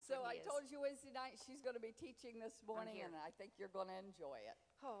is. I told you Wednesday night she's going to be teaching this morning, here. and I think you're going to enjoy it.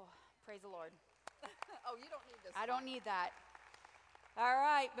 Oh, praise the Lord. Oh, you don't need this. I don't need that. All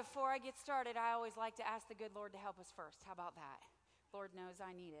right, before I get started, I always like to ask the good Lord to help us first. How about that? Lord knows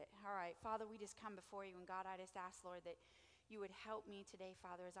I need it. All right, Father, we just come before you, and God, I just ask, Lord, that you would help me today,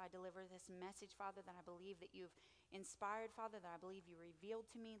 Father, as I deliver this message, Father, that I believe that you've inspired, Father, that I believe you revealed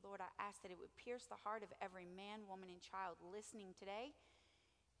to me. Lord, I ask that it would pierce the heart of every man, woman, and child listening today.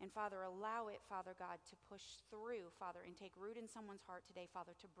 And, Father, allow it, Father God, to push through, Father, and take root in someone's heart today,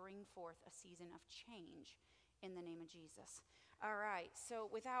 Father, to bring forth a season of change in the name of Jesus. All right, so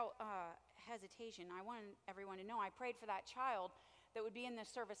without hesitation, I want everyone to know I prayed for that child that would be in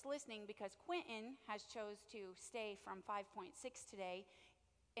this service listening, because Quentin has chose to stay from 5.6 today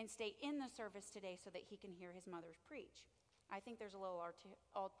and stay in the service today so that he can hear his mother preach. I think there's a little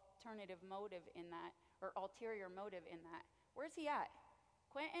alternative motive in that, or ulterior motive in that. Where's he at?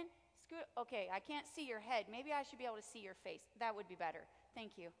 Quentin? Scoot. Okay, I can't see your head. Maybe I should be able to see your face. That would be better.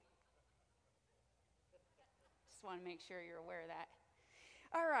 Thank you. Just want to make sure you're aware of that.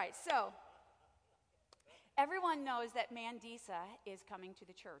 All right, so everyone knows that Mandisa is coming to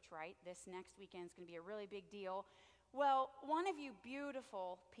the church, right? This next weekend is going to be a really big deal. Well, one of you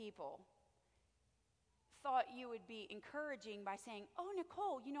beautiful people thought you would be encouraging by saying, oh,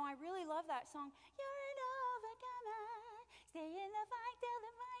 Nicole, you know, I really love that song. You're an overcomer. Stay in the fight till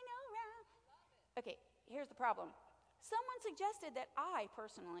the final round. Okay, here's the problem. Someone suggested that I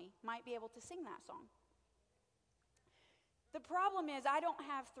personally might be able to sing that song. The problem is I don't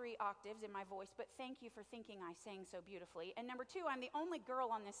have 3 octaves in my voice, but thank you for thinking I sang so beautifully. And number 2, I'm the only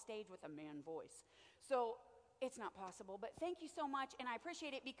girl on this stage with a man voice. So it's not possible, but thank you so much, and I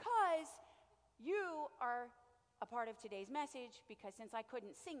appreciate it because you are a part of today's message, because since I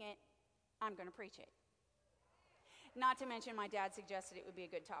couldn't sing it, I'm going to preach it. Not to mention my dad suggested it would be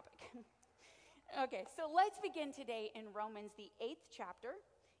a good topic. Okay, so let's begin today in Romans, the 8th chapter,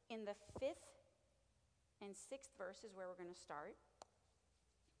 in the 5th and 6th verse is where we're going to start.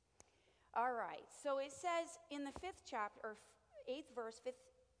 All right, so it says in the 5th chapter, or 8th verse,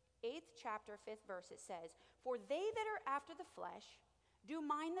 8th chapter, 5th verse, it says, for they that are after the flesh do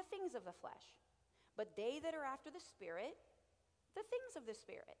mind the things of the flesh, but they that are after the Spirit, the things of the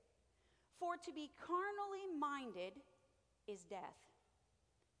Spirit. For to be carnally minded is death,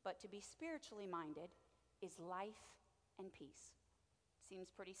 but to be spiritually minded is life and peace. Seems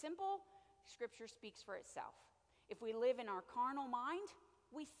pretty simple. Scripture speaks for itself. If we live in our carnal mind,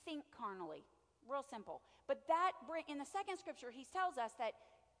 we think carnally. Real simple. But in the second scripture, he tells us that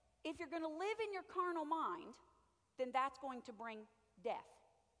if you're going to live in your carnal mind, then that's going to bring death,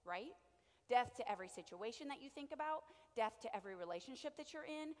 right? Death to every situation that you think about, death to every relationship that you're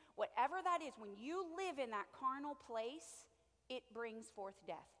in, whatever that is. When you live in that carnal place, it brings forth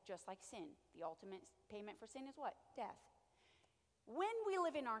death, just like sin. The ultimate payment for sin is what? Death. When we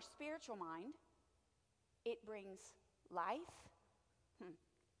live in our spiritual mind, it brings life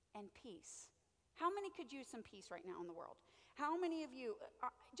and peace. How many could use some peace right now in the world? How many of you,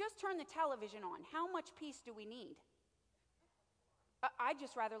 just turn the television on. How much peace do we need? I'd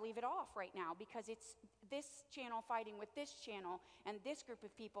just rather leave it off right now, because it's this channel fighting with this channel and this group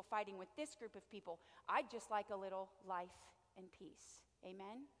of people fighting with this group of people. I'd just like a little life and peace.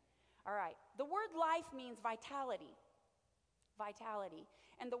 Amen? All right. The word life means vitality. Vitality.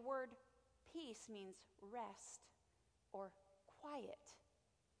 And the word peace means rest or quiet.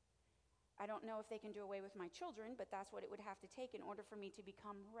 I don't know if they can do away with my children, but that's what it would have to take in order for me to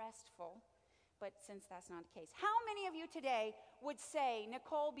become restful. But since that's not the case, how many of you today would say,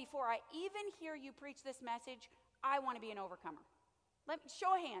 Nicole, before I even hear you preach this message, I want to be an overcomer?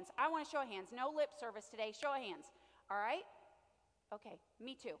 Show of hands. I want to show of hands. No lip service today. Show of hands. All right? Okay,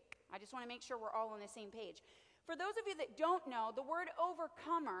 me too. I just want to make sure we're all on the same page. For those of you that don't know, the word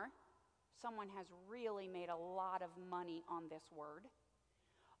overcomer, someone has really made a lot of money on this word.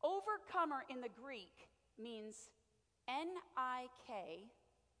 Overcomer in the Greek means Nikao,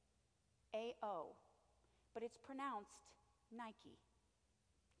 but it's pronounced Nike.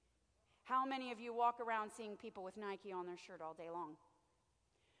 How many of you walk around seeing people with Nike on their shirt all day long?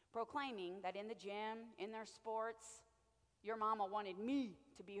 Proclaiming that in the gym, in their sports, your mama wanted me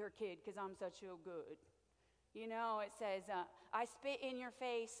to be her kid because I'm such so good. You know, it says, I spit in your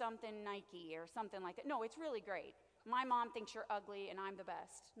face something Nike or something like that. No, it's really great. My mom thinks you're ugly and I'm the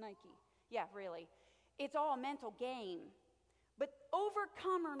best. Nike. Yeah, really. It's all a mental game. But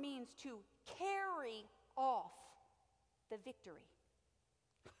overcomer means to carry off the victory.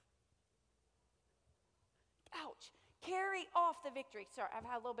 Ouch. Carry off the victory. Sorry, I've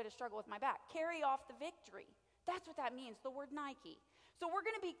had a little bit of struggle with my back. Carry off the victory. That's what that means, the word Nike. So we're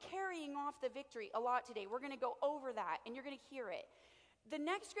going to be carrying off the victory a lot today. We're going to go over that, and you're going to hear it. The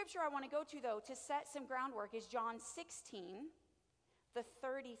next scripture I want to go to, though, to set some groundwork is John 16, the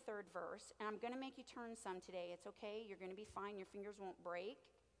 33rd verse. And I'm going to make you turn some today. It's okay. You're going to be fine. Your fingers won't break.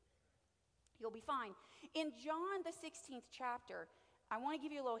 You'll be fine. In John, the 16th chapter, I want to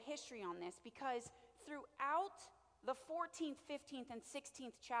give you a little history on this because throughout the 14th, 15th, and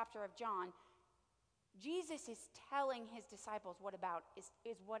 16th chapter of John, Jesus is telling his disciples what about's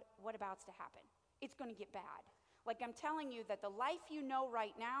to happen. It's going to get bad. Like I'm telling you that the life you know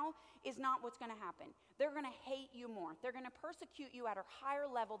right now is not what's going to happen. They're going to hate you more. They're going to persecute you at a higher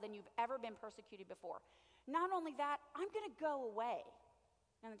level than you've ever been persecuted before. Not only that, I'm going to go away.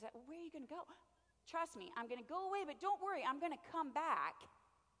 And it's like, where are you going to go? Trust me, I'm going to go away, but don't worry, I'm going to come back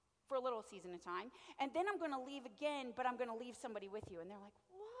for a little season of time, and then I'm going to leave again, but I'm going to leave somebody with you. And they're like,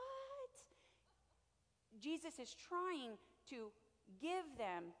 what? Jesus is trying to give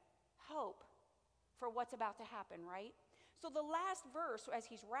them hope for what's about to happen, right? So the last verse, as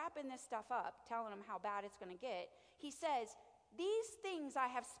he's wrapping this stuff up, telling them how bad it's going to get, he says, these things I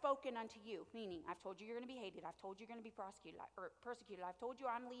have spoken unto you, meaning I've told you you're going to be hated. I've told you you're going to be persecuted. I've told you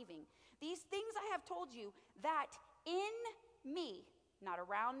I'm leaving. These things I have told you that in me, not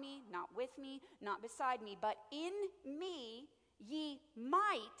around me, not with me, not beside me, but in me ye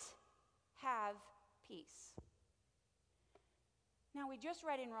might have peace. Now we just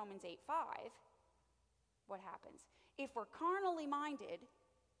read in Romans 8:5 what happens. If we're carnally minded,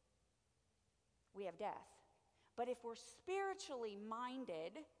 we have death. But if we're spiritually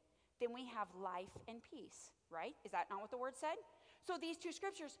minded, then we have life and peace, right? Is that not what the word said? So these two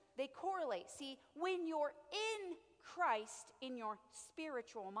scriptures, they correlate. See, when you're in Christ in your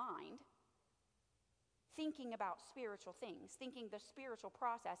spiritual mind, thinking about spiritual things, thinking the spiritual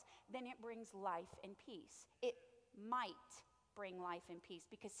process, then it brings life and peace. It might bring life and peace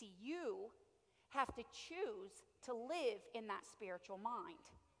because, see, you have to choose to live in that spiritual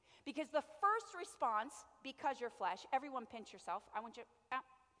mind. Because the first response, because you're flesh, everyone pinch yourself. I want you,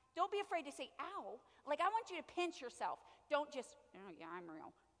 don't be afraid to say, ow. Like, I want you to pinch yourself. Don't just, oh, yeah, I'm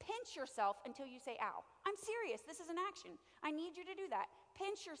real. Pinch yourself until you say, ow. I'm serious. This is an action. I need you to do that.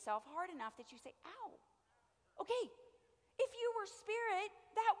 Pinch yourself hard enough that you say, ow. Okay, if you were spirit,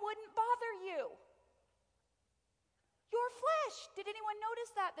 that wouldn't bother you. Your flesh. Did anyone notice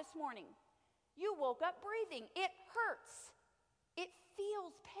that this morning? You woke up breathing. It hurts. It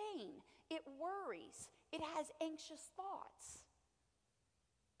feels pain. It worries. It has anxious thoughts.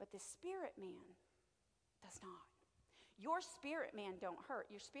 But the spirit man does not. Your spirit man don't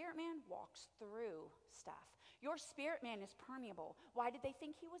hurt. Your spirit man walks through stuff. Your spirit man is permeable. Why did they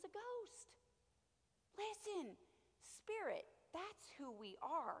think he was a ghost? Listen, spirit, that's who we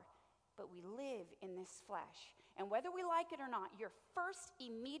are. But we live in this flesh. And whether we like it or not, your first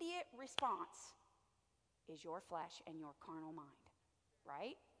immediate response is your flesh and your carnal mind.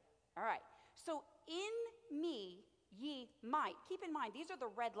 Right? All right. So in me ye might. Keep in mind, these are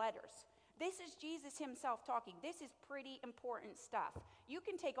the red letters. This is Jesus himself talking. This is pretty important stuff. You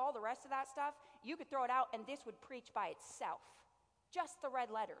can take all the rest of that stuff, you could throw it out, and this would preach by itself. Just the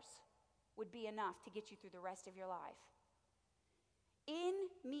red letters would be enough to get you through the rest of your life. In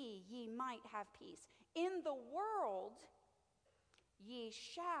me ye might have peace. In the world ye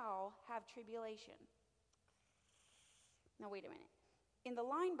shall have tribulation. Now wait a minute. In the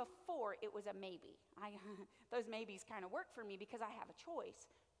line before, it was a maybe. Those maybes kind of work for me because I have a choice.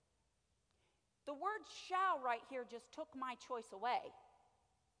 The word shall right here just took my choice away.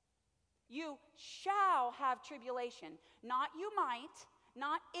 You shall have tribulation. Not you might,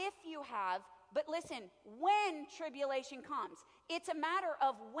 not if you have, but listen, when tribulation comes. It's a matter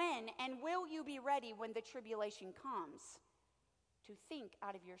of when, and will you be ready when the tribulation comes? To think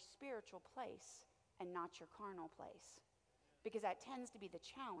out of your spiritual place and not your carnal place. Because that tends to be the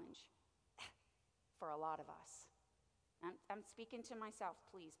challenge for a lot of us. I'm speaking to myself,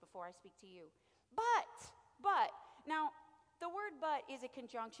 please, before I speak to you. But, now, the word but is a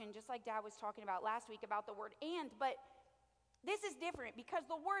conjunction, just like Dad was talking about last week about the word and, but this is different because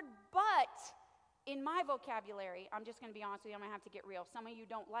the word but, in my vocabulary, I'm just going to be honest with you, I'm going to have to get real. Some of you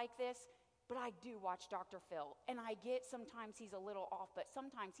don't like this, but I do watch Dr. Phil, and I get sometimes he's a little off, but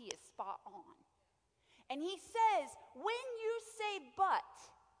sometimes he is spot on. And he says, when you say but,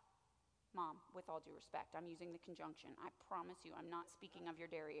 Mom, with all due respect, I'm using the conjunction. I promise you, I'm not speaking of your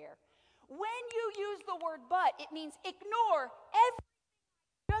derriere. When you use the word but, it means ignore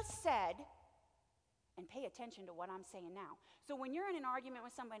everything I just said and pay attention to what I'm saying now. So when you're in an argument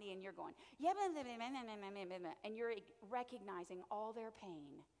with somebody and you're going, yeah, and you're recognizing all their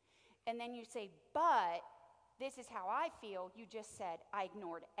pain, and then you say, but this is how I feel. You just said, I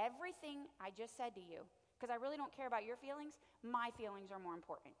ignored everything I just said to you because I really don't care about your feelings. My feelings are more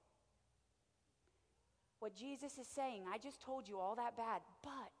important. What Jesus is saying, I just told you all that bad,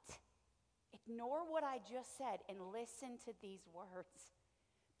 but ignore what I just said and listen to these words.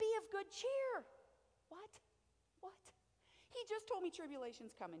 Be of good cheer. What? He just told me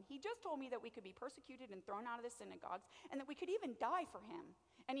tribulation's coming. He just told me that we could be persecuted and thrown out of the synagogues and that we could even die for him.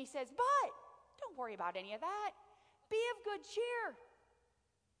 And he says, but don't worry about any of that. Be of good cheer.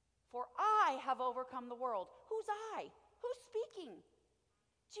 For I have overcome the world. Who's I? Who's speaking?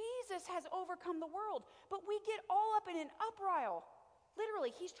 Jesus has overcome the world, but we get all up in an uproar.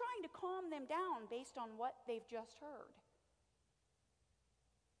 Literally, he's trying to calm them down based on what they've just heard.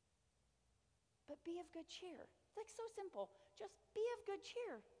 But be of good cheer. It's like so simple. Just be of good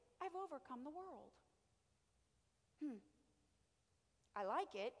cheer. I've overcome the world. I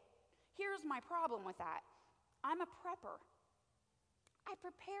like it. Here's my problem with that. I'm a prepper. I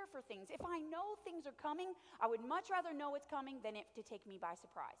prepare for things. If I know things are coming, I would much rather know it's coming than it to take me by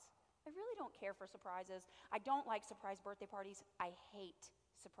surprise. I really don't care for surprises. I don't like surprise birthday parties. I hate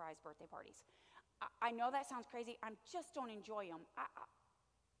surprise birthday parties. I know that sounds crazy. I just don't enjoy them.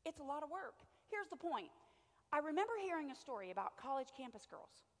 It's a lot of work. Here's the point. I remember hearing a story about college campus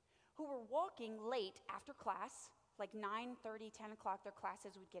girls who were walking late after class, like 9:30, 10 o'clock, their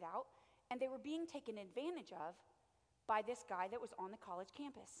classes would get out, and they were being taken advantage of by this guy that was on the college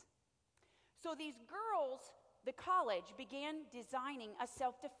campus. So these girls, the college began designing a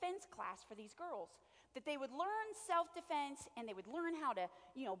self-defense class for these girls, that they would learn self-defense and they would learn how to,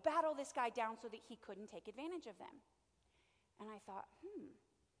 battle this guy down so that he couldn't take advantage of them. And I thought,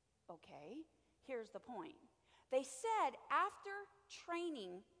 okay, here's the point. They said after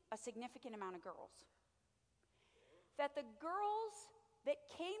training a significant amount of girls, that the girls that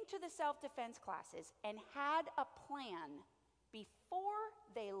came to the self-defense classes and had a plan before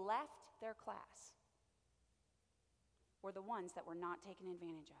they left their class were the ones that were not taken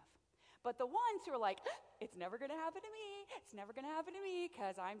advantage of. But the ones who were like, it's never going to happen to me, it's never going to happen to me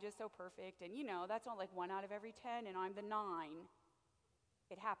because I'm just so perfect, and that's only like 1 out of every 10 and I'm the 9,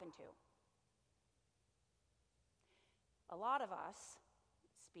 it happened to. A lot of us,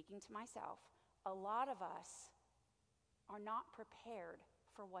 speaking to myself, a lot of us are not prepared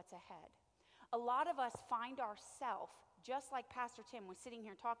for what's ahead. A lot of us find ourselves, just like Pastor Tim was sitting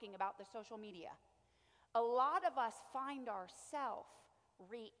here talking about the social media, a lot of us find ourselves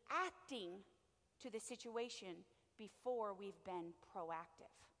reacting to the situation before we've been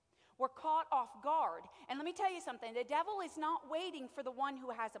proactive. We're caught off guard. And let me tell you something, the devil is not waiting for the one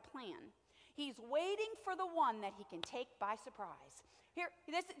who has a plan. He's waiting for the one that he can take by surprise. Here,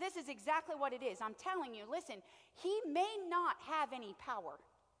 this is exactly what it is. I'm telling you, listen, he may not have any power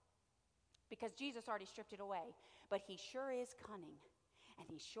because Jesus already stripped it away, but he sure is cunning and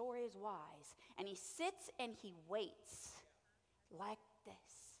he sure is wise, and he sits and he waits like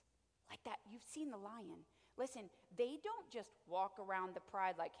this, like that. You've seen the lion. Listen, they don't just walk around the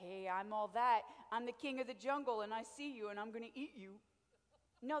pride like, hey, I'm all that. I'm the king of the jungle and I see you and I'm going to eat you.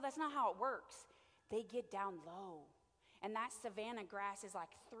 No, that's not how it works. They get down low. And that savanna grass is like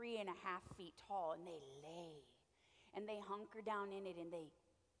 3.5 feet tall, and they lay. And they hunker down in it, and they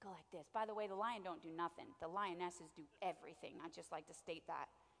go like this. By the way, the lion don't do nothing. The lionesses do everything. I just like to state that.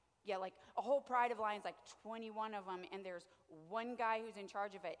 Yeah, like a whole pride of lions, like 21 of them, and there's one guy who's in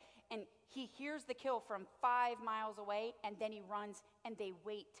charge of it. And he hears the kill from 5 miles away, and then he runs, and they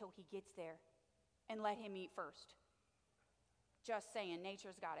wait till he gets there and let him eat first. Just saying,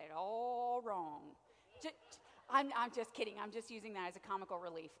 nature's got it all wrong. I'm just kidding. I'm just using that as a comical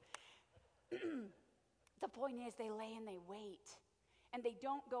relief. The point is, they lay and they wait. And they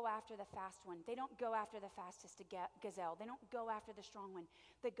don't go after the fast one. They don't go after the fastest gazelle. They don't go after the strong one.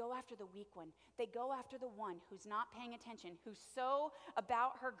 They go after the weak one. They go after the one who's not paying attention, who's so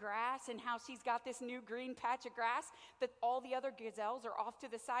about her grass and how she's got this new green patch of grass that all the other gazelles are off to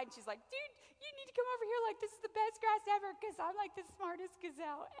the side. And she's like, dude, you need to come over here, like this is the best grass ever because I'm like the smartest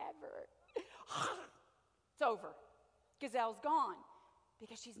gazelle ever. It's over. Gazelle's gone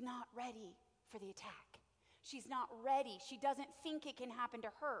because she's not ready for the attack. She's not ready. She doesn't think it can happen to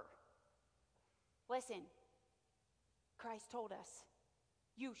her. Listen, Christ told us,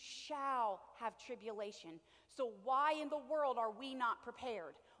 you shall have tribulation. So why in the world are we not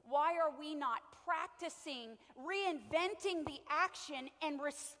prepared? Why are we not practicing, reinventing the action and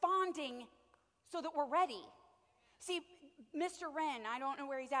responding so that we're ready? See, Mr. Wren, I don't know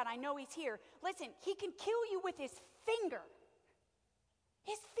where he's at. I know he's here. Listen, he can kill you with his finger.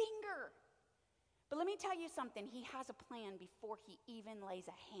 His finger. But let me tell you something. He has a plan before he even lays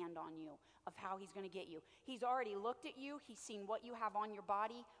a hand on you of how he's going to get you. He's already looked at you. He's seen what you have on your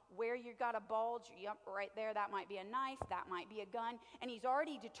body, where you got a bulge. Yep, right there. That might be a knife. That might be a gun. And he's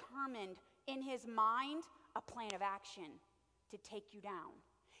already determined in his mind a plan of action to take you down.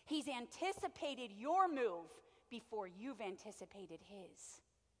 He's anticipated your move before you've anticipated his.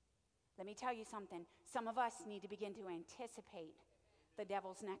 Let me tell you something. Some of us need to begin to anticipate the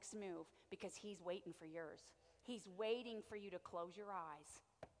devil's next move because he's waiting for yours. He's waiting for you to close your eyes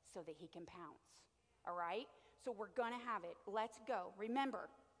so that he can pounce. All right? So we're going to have it. Let's go. Remember,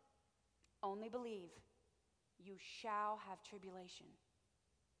 only believe. You shall have tribulation,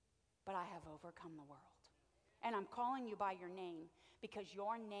 but I have overcome the world. And I'm calling you by your name because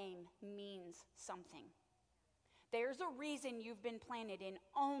your name means something. There's a reason you've been planted in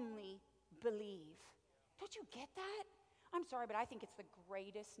only believe. Don't you get that? I'm sorry, but I think it's the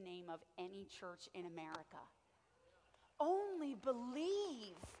greatest name of any church in America. Only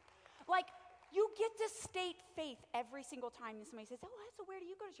believe. Like, you get to state faith every single time somebody says, oh, so where do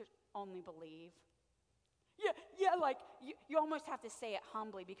you go to church? Only believe. Yeah, like, you almost have to say it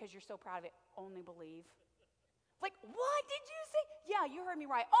humbly because you're so proud of it. Only believe. Like, what did you say? Yeah, you heard me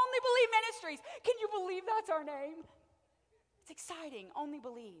right. Only Believe Ministries. Can you believe that's our name? It's exciting. Only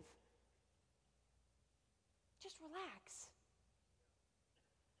believe. Just relax.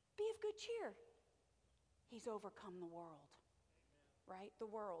 Be of good cheer. He's overcome the world. Right? The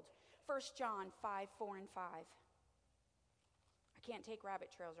world. 1 John 5:4 and 5. I can't take rabbit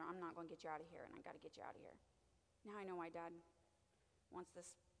trails or I'm not going to get you out of here, and I got to get you out of here. Now I know why Dad wants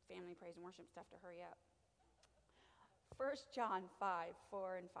this family praise and worship stuff to hurry up. 1 John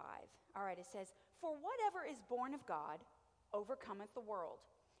 5:4 and 5. All right, it says, for whatever is born of God overcometh the world.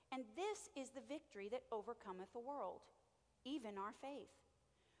 And this is the victory that overcometh the world, even our faith.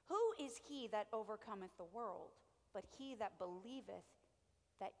 Who is he that overcometh the world, but he that believeth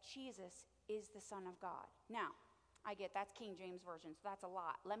that Jesus is the Son of God? Now, I get that's King James Version, so that's a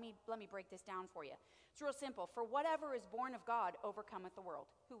lot. Let me break this down for you. It's real simple. For whatever is born of God overcometh the world.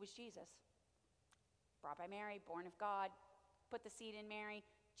 Who was Jesus? Brought by Mary, born of God, put the seed in Mary,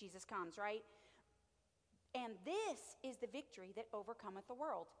 Jesus comes, right? And this is the victory that overcometh the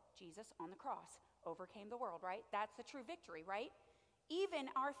world. Jesus on the cross overcame the world, right? That's the true victory, right? Even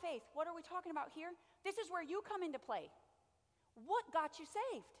our faith. What are we talking about here? This is where you come into play. What got you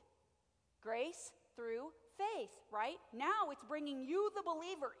saved? Grace through faith, right? Now it's bringing you, the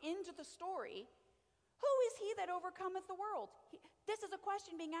believer, into the story. Who is he that overcometh the world? This is a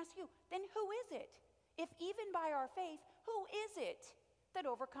question being asked you. Then who is it? If even by our faith, who is it that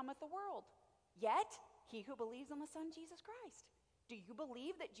overcometh the world? Yet, he who believes on the Son, Jesus Christ. Do you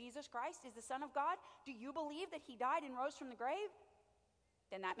believe that Jesus Christ is the Son of God? Do you believe that he died and rose from the grave?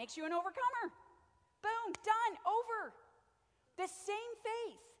 Then that makes you an overcomer. Boom, done, over. The same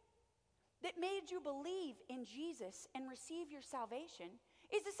faith that made you believe in Jesus and receive your salvation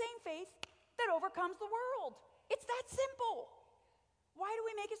is the same faith that overcomes the world. It's that simple. Why do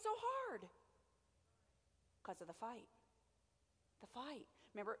we make it so hard? Because of the fight. The fight.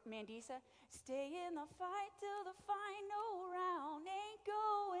 Remember Mandisa? Stay in the fight till the final round ain't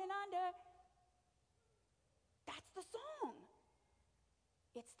going under. That's the song.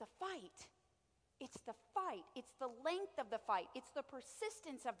 It's the fight. It's the fight. It's the length of the fight. It's the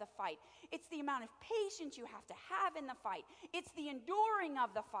persistence of the fight. It's the amount of patience you have to have in the fight. It's the enduring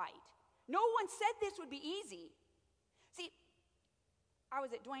of the fight. No one said this would be easy. See, I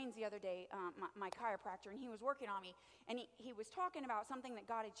was at Dwayne's the other day, my chiropractor, and he was working on me, and he was talking about something that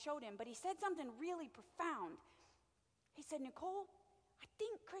God had showed him, but he said something really profound. He said, Nicole, I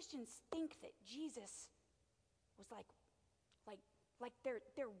think Christians think that Jesus was like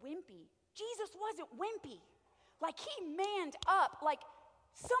they're wimpy. Jesus wasn't wimpy. Like, he manned up. Like,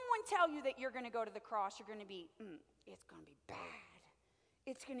 someone tell you that you're going to go to the cross, you're going to be, it's going to be bad.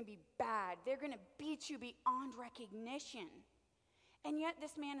 It's going to be bad. They're going to beat you beyond recognition. And yet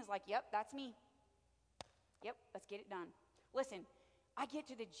this man is like, yep, that's me. Yep, let's get it done. Listen, I get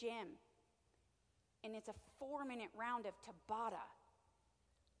to the gym, and it's a 4-minute round of Tabata.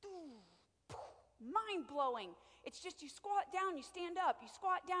 Mind-blowing. It's just you squat down, you stand up. You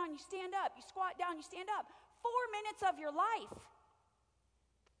squat down, you stand up. You squat down, you stand up. 4 minutes of your life.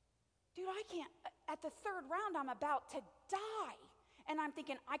 Dude, I can't. At the 3rd round, I'm about to die. And I'm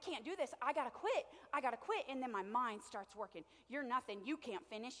thinking, I can't do this. I got to quit. I got to quit. And then my mind starts working. You're nothing. You can't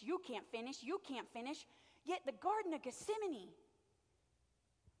finish. You can't finish. You can't finish. Yet the Garden of Gethsemane,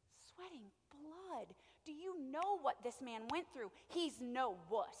 sweating blood. Do you know what this man went through? He's no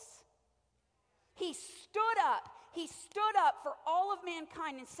wuss. He stood up. He stood up for all of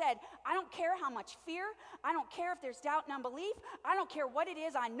mankind and said, I don't care how much fear. I don't care if there's doubt and unbelief. I don't care what it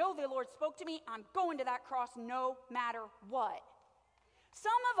is. I know the Lord spoke to me. I'm going to that cross no matter what.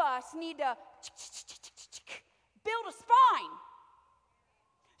 Some of us need to build a spine.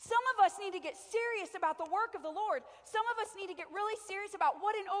 Some of us need to get serious about the work of the Lord. Some of us need to get really serious about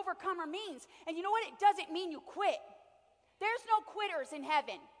what an overcomer means. And you know what? It doesn't mean you quit. There's no quitters in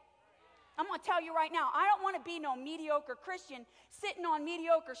heaven. I'm going to tell you right now, I don't want to be no mediocre Christian sitting on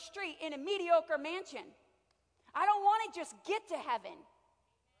mediocre street in a mediocre mansion. I don't want to just get to heaven.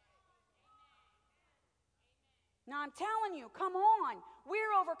 Now I'm telling you, come on.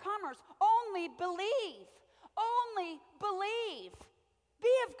 We're overcomers. Only believe. Only believe.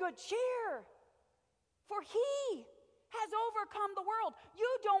 Be of good cheer. For he has overcome the world. You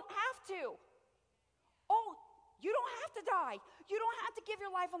don't have to. Oh, you don't have to die. You don't have to give your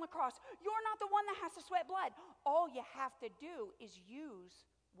life on the cross. You're not the one that has to sweat blood. All you have to do is use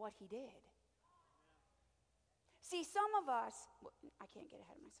what he did. See, some of us, I can't get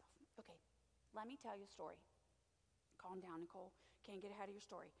ahead of myself. Okay, let me tell you a story. Calm down, Nicole. Can't get ahead of your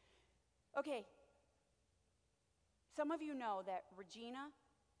story. Okay, some of you know that Regina,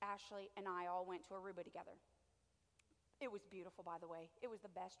 Ashley, and I all went to Aruba together. It was beautiful, by the way. It was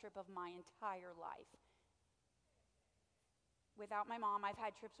the best trip of my entire life. Without my mom, I've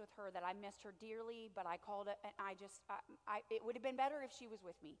had trips with her that I missed her dearly, but I called it, and it would have been better if she was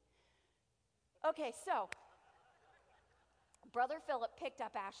with me. Okay, so Brother Philip picked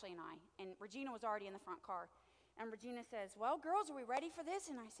up Ashley and I, and Regina was already in the front car. And Regina says, well, girls, are we ready for this?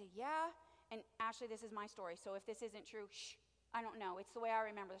 And I said, yeah. And Ashley, this is my story, so if this isn't true, I don't know. It's the way I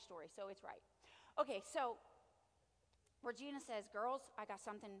remember the story, so it's right. Okay, so Regina says, girls, I got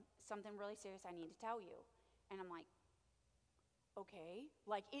something really serious I need to tell you. And I'm like, okay.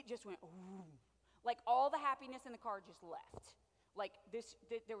 Like, it just went, ooh. Like, all the happiness in the car just left. Like,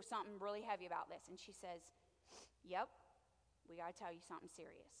 there was something really heavy about this. And she says, yep, we got to tell you something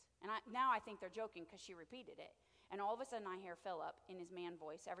serious. And now I think they're joking because she repeated it. And all of a sudden I hear Philip in his man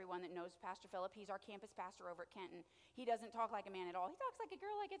voice. Everyone that knows Pastor Philip, he's our campus pastor over at Kenton. He doesn't talk like a man at all. He talks like a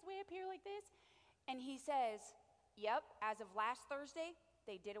girl, like it's way up here like this. And he says, yep, as of last Thursday,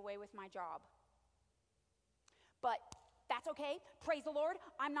 they did away with my job. But that's okay. Praise the Lord.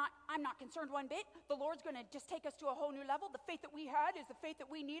 I'm not concerned one bit. The Lord's going to just take us to a whole new level. The faith that we had is the faith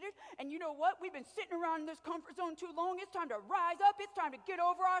that we needed. And you know what? We've been sitting around in this comfort zone too long. It's time to rise up. It's time to get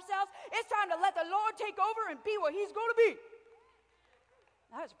over ourselves. It's time to let the Lord take over and be what he's going to be.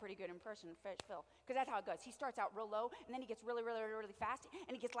 That was a pretty good impression of Phil, because that's how it goes. He starts out real low, and then he gets really, really, really fast,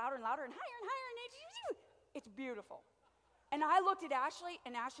 and he gets louder and louder and higher, and it's beautiful. And I looked at Ashley,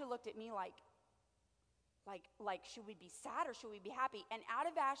 and Ashley looked at me like, should we be sad or should we be happy? And out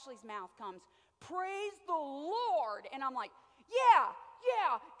of Ashley's mouth comes, praise the Lord. And I'm like, yeah,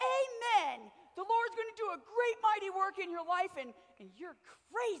 amen. The Lord's going to do a great, mighty work in your life, and you're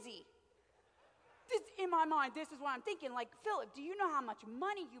crazy. This, in my mind, this is what I'm thinking. Like, Philip, do you know how much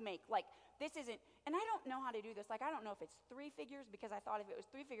money you make? Like, this isn't, and I don't know how to do this. Like, I don't know if it's 3 figures, because I thought if it was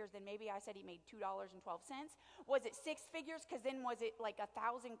 3 figures, then maybe I said he made $2.12. Was it 6 figures? Because then was it like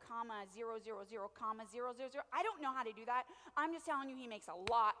 1,000, 000, 000, 000? I don't know how to do that. I'm just telling you he makes a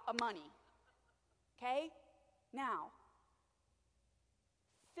lot of money. Okay? Now,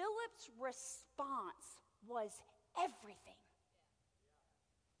 Philip's response was everything.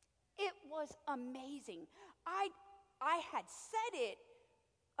 It was amazing. I had said it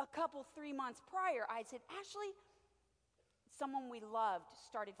a couple, 3 months prior. I said, Ashley, someone we loved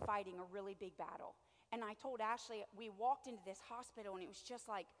started fighting a really big battle. And I told Ashley, we walked into this hospital, and it was just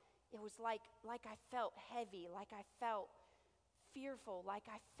like, I felt heavy, like I felt fearful, like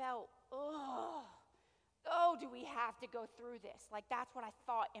I felt, oh, do we have to go through this? Like, that's what I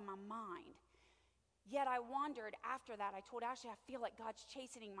thought in my mind. Yet I wondered after that. I told Ashley, I feel like God's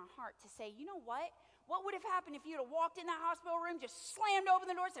chastening my heart to say, you know what? What would have happened if you'd have walked in that hospital room, just slammed open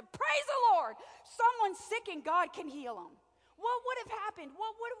the door and said, praise the Lord, someone's sick and God can heal them? What would have happened?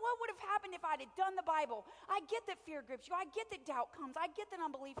 What would have happened if I'd have done the Bible? I get that fear grips you. I get that doubt comes. I get that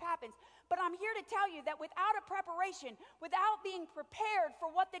unbelief happens. But I'm here to tell you that without a preparation, without being prepared for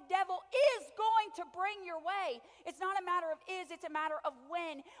what the devil is going to bring your way, it's not a matter of is, it's a matter of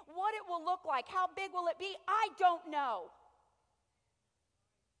when. What it will look like. How big will it be? I don't know.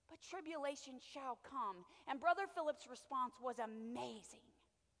 But tribulation shall come. And Brother Philip's response was amazing.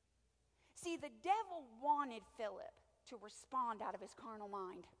 See, the devil wanted Philip to respond out of his carnal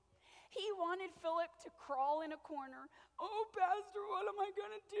mind. He wanted Philip to crawl in a corner. Oh, Pastor, what am I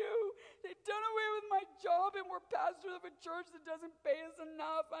going to do? They've done away with my job, and we're pastor of a church that doesn't pay us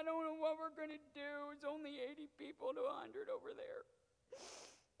enough. I don't know what we're going to do. It's only 80 people $400 over there.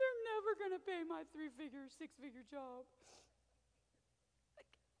 They're never going to pay my 3-figure, 6-figure job.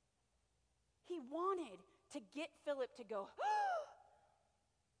 He wanted to get Philip to go,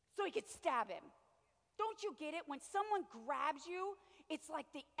 so he could stab him. Don't you get it? When someone grabs you, it's like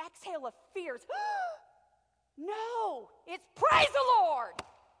the exhale of fears. No, it's praise the Lord.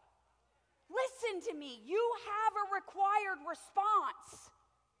 Listen to me. You have a required response.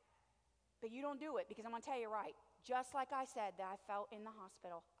 But you don't do it because I'm going to tell you right. Just like I said that I felt in the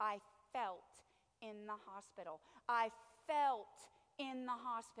hospital. I felt in the hospital. I felt in the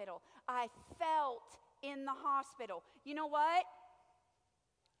hospital. I felt in the hospital. You know what?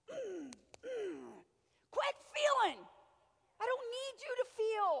 Quit feeling. I don't need you to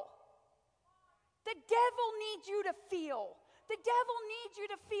feel. The devil needs you to feel. The devil needs you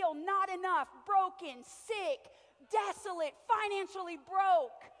to feel not enough, broken, sick, desolate, financially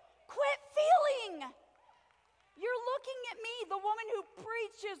broke. Quit feeling. You're looking at me, the woman who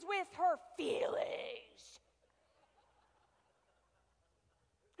preaches with her feelings.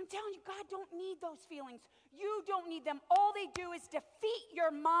 I'm telling you, God don't need those feelings. You don't need them. All they do is defeat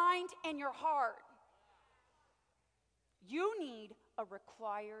your mind and your heart. You need a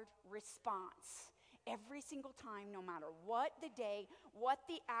required response. Every single time, no matter what the day, what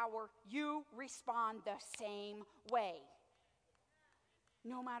the hour, you respond the same way.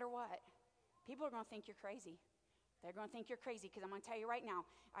 No matter what. People are going to think you're crazy. They're going to think you're crazy because I'm going to tell you right now,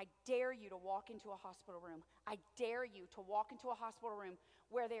 I dare you to walk into a hospital room. I dare you to walk into a hospital room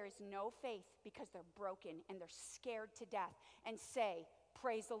where there is no faith because they're broken and they're scared to death and say,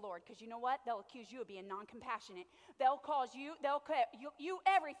 praise the Lord. Because you know what? They'll accuse you of being non-compassionate. They'll call you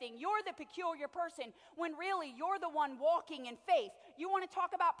everything. You're the peculiar person when really you're the one walking in faith. You want to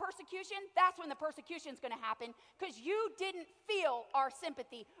talk about persecution? That's when the persecution is going to happen because you didn't feel our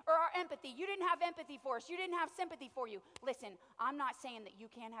sympathy or our empathy. You didn't have empathy for us. You didn't have sympathy for you. Listen, I'm not saying that you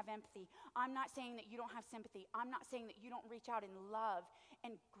can't have empathy. I'm not saying that you don't have sympathy. I'm not saying that you don't reach out in love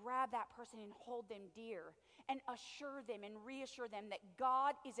and grab that person and hold them dear and assure them and reassure them that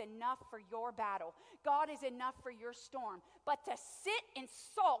God is enough for your battle. God is enough for your storm. But to sit and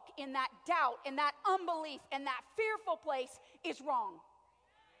sulk in that doubt and that unbelief and that fearful place is wrong.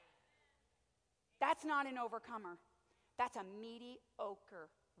 That's not an overcomer. That's a mediocre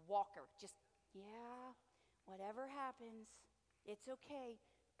walker. Just, yeah, whatever happens, it's okay.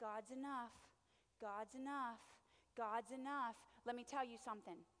 God's enough. God's enough. God's enough. Let me tell you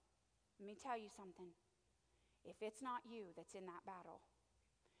something. If it's not you that's in that battle,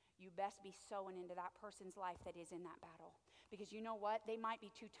 you best be sowing into that person's life that is in that battle. Because you know what? They might be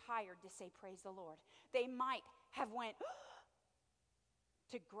too tired to say praise the Lord. They might have went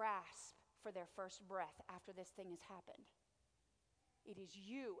to grasp for their first breath after this thing has happened. It is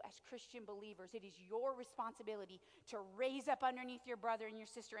you as Christian believers, it is your responsibility to raise up underneath your brother and your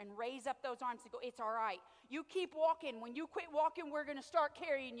sister and raise up those arms and go, it's all right. You keep walking. When you quit walking, we're going to start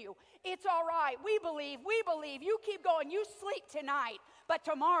carrying you. It's all right. We believe. You keep going. You sleep tonight, but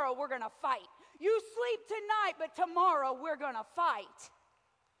tomorrow we're going to fight. You sleep tonight, but tomorrow we're going to fight.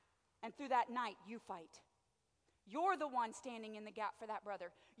 And through that night, you fight. You're the one standing in the gap for that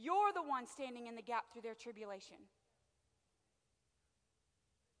brother. You're the one standing in the gap through their tribulation.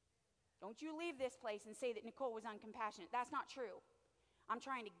 Don't you leave this place and say that Nicole was uncompassionate. That's not true. I'm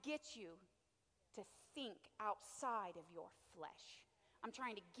trying to get you to think outside of your flesh. I'm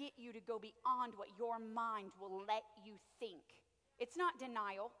trying to get you to go beyond what your mind will let you think. It's not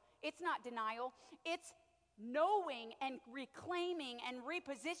denial. It's knowing and reclaiming and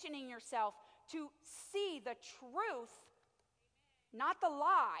repositioning yourself to see the truth, not the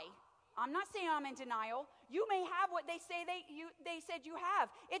lie. I'm not saying I'm in denial. You may have what they say they said you have.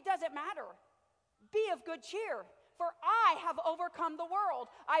 It doesn't matter. Be of good cheer. For I have overcome the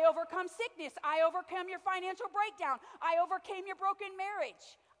world. I overcome sickness. I overcome your financial breakdown. I overcame your broken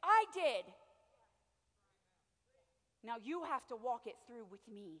marriage. I did. Now you have to walk it through with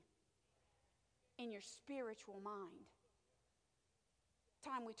me in your spiritual mind.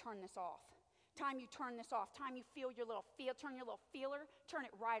 Time we turn this off. Time you turn this off. Time you feel your little turn your little feeler, turn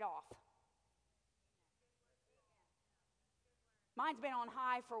it right off. Mine's been on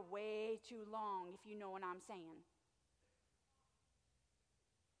high for way too long, if you know what I'm saying.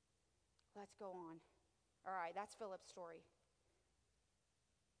 Let's go on. All right, that's Philip's story.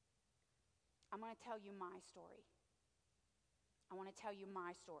 I'm going to tell you my story.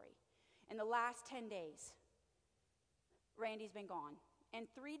 In the last 10 days, Randy's been gone. And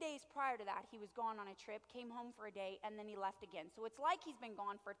 3 days prior to that, he was gone on a trip, came home for a day, and then he left again. So it's like he's been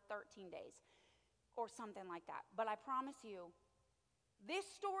gone for 13 days or something like that. But I promise you, this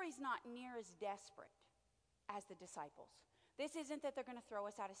story's not near as desperate as the disciples. This isn't that they're going to throw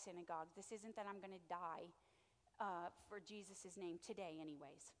us out of synagogues. This isn't that I'm going to die for Jesus' name today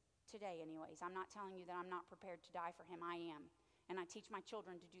anyways. Today anyways. I'm not telling you that I'm not prepared to die for him. I am. And I teach my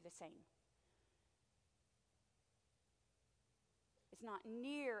children to do the same. It's not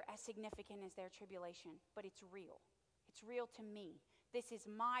near as significant as their tribulation, but it's real. It's real to me. This is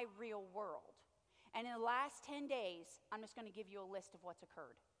my real world. And in the last 10 days, I'm just going to give you a list of what's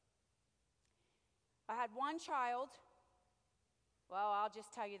occurred. I had one child. Well, I'll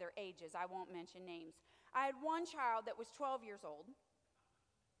just tell you their ages. I won't mention names. I had one child that was 12 years old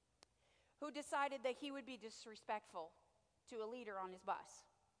who decided that he would be disrespectful to a leader on his bus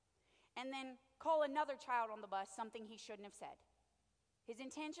and then call another child on the bus something he shouldn't have said. His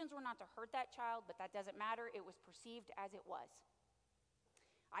intentions were not to hurt that child, but that doesn't matter. It was perceived as it was.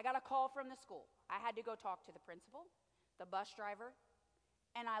 I got a call from the school. I had to go talk to the principal, the bus driver,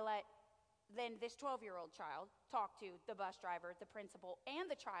 and I let then this 12-year-old child talk to the bus driver, the principal, and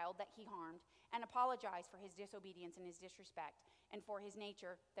the child that he harmed and apologize for his disobedience and his disrespect and for his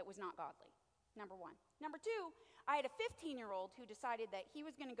nature that was not godly. Number one. Number two, I had a 15-year-old who decided that he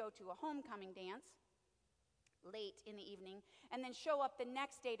was going to go to a homecoming dance late in the evening and then show up the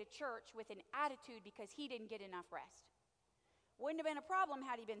next day to church with an attitude because he didn't get enough rest. Wouldn't have been a problem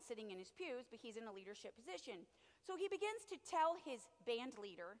had he been sitting in his pews, but he's in a leadership position. So he begins to tell his band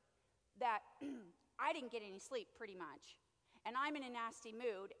leader that I didn't get any sleep pretty much, and I'm in a nasty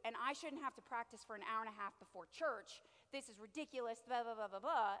mood, and I shouldn't have to practice for an hour and a half before church. This is ridiculous, blah, blah, blah, blah,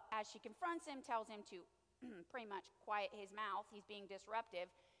 blah. As she confronts him, tells him to pretty much quiet his mouth. He's being disruptive.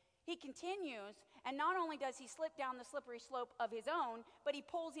 He continues, and not only does he slip down the slippery slope of his own, but he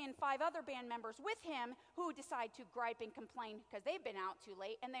pulls in 5 other band members with him who decide to gripe and complain because they've been out too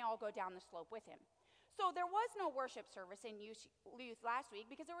late, and they all go down the slope with him. So there was no worship service in youth last week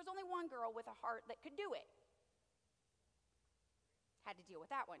because there was only one girl with a heart that could do it. Had to deal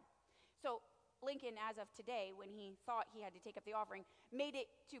with that one. So Lincoln, as of today, when he thought he had to take up the offering, made it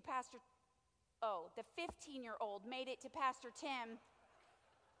to the 15-year-old made it to Pastor Tim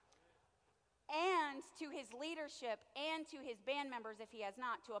and to his leadership and to his band members, if he has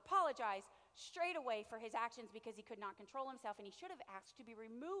not, to apologize straight away for his actions because he could not control himself, and he should have asked to be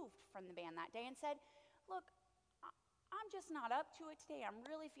removed from the band that day and said, look, I'm just not up to it today. I'm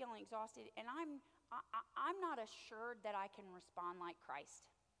really feeling exhausted, and I'm not assured that I can respond like Christ.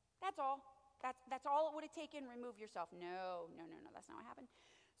 That's all. That's all it would have taken. Remove yourself. No, that's not what happened.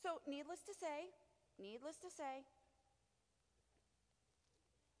 So needless to say,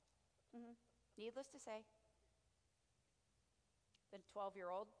 the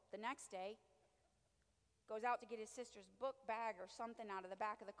 12-year-old, the next day, goes out to get his sister's book bag or something out of the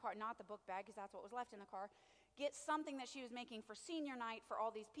back of the car. Not the book bag, because that's what was left in the car. Gets something that she was making for senior night for all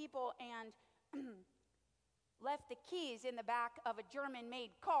these people and left the keys in the back of a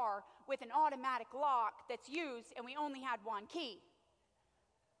German-made car with an automatic lock that's used, and we only had one key.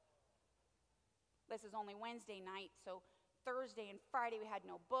 This is only Wednesday night, so Thursday and Friday we had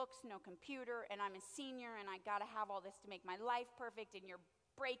no books, no computer, and I'm a senior, and I got to have all this to make my life perfect, and you're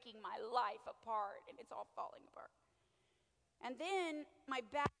breaking my life apart, and it's all falling apart. And then my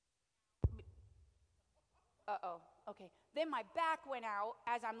back... Then my back went out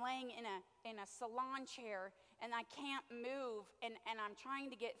as I'm laying in a salon chair, and I can't move, and I'm trying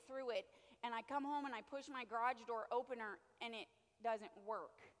to get through it, and I come home and I push my garage door opener, and it doesn't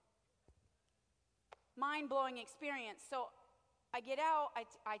work. Mind-blowing experience. So I get out,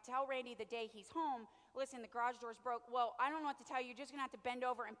 I tell Randy the day he's home, listen, the garage door's broke. Well, I don't know what to tell you. You're just going to have to bend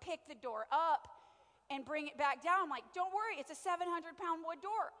over and pick the door up and bring it back down. I'm like, don't worry, it's a 700-pound wood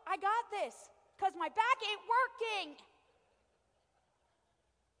door. I got this because my back ain't working.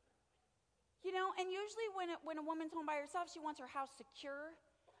 You know, and usually when a woman's home by herself, she wants her house secure.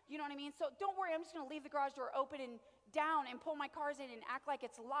 You know what I mean? So don't worry, I'm just going to leave the garage door open and down and pull my cars in and act like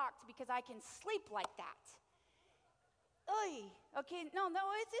it's locked because I can sleep like that. Oy. Okay, no,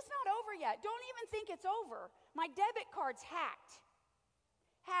 it's not over yet. Don't even think it's over. My debit card's hacked.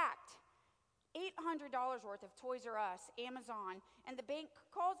 $800 worth of Toys R Us, Amazon, and the bank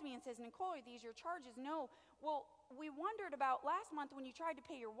calls me and says, Nicole, are these your charges? No. Well, we wondered about last month when you tried to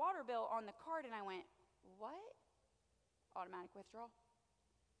pay your water bill on the card, and I went, what? Automatic withdrawal.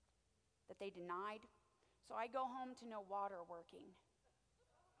 That they denied. So I go home to no water working.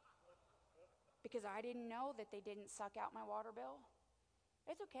 Because I didn't know that they didn't suck out my water bill.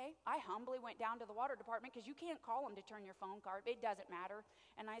 It's okay. I humbly went down to the water department because you can't call them to turn your phone card. It doesn't matter.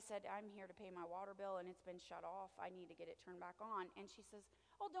 And I said, I'm here to pay my water bill and it's been shut off. I need to get it turned back on. And she says,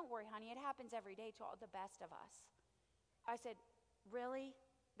 oh, don't worry, honey. It happens every day to all the best of us. I said, really?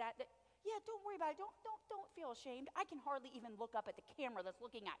 Yeah, don't worry about it. Don't feel ashamed. I can hardly even look up at the camera that's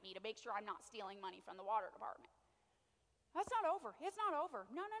looking at me to make sure I'm not stealing money from the water department. That's not over. It's not over.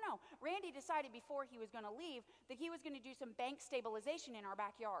 No. Randy decided before he was going to leave that he was going to do some bank stabilization in our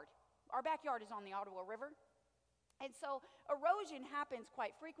backyard. Our backyard is on the Ottawa River. And so erosion happens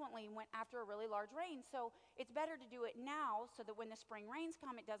quite frequently after a really large rain. So it's better to do it now so that when the spring rains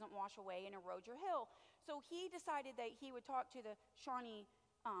come, it doesn't wash away and erode your hill. So he decided that he would talk to the Shawnee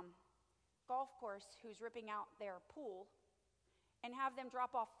golf course who's ripping out their pool and have them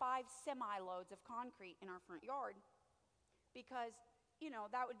drop off 5 semi-loads of concrete in our front yard. Because,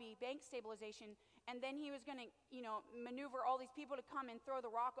 that would be bank stabilization. And then he was going to, maneuver all these people to come and throw the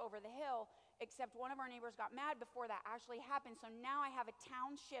rock over the hill, except one of our neighbors got mad before that actually happened. So now I have a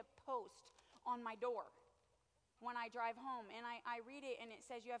township post on my door when I drive home. And I read it, and it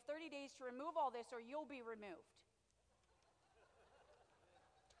says, you have 30 days to remove all this or you'll be removed.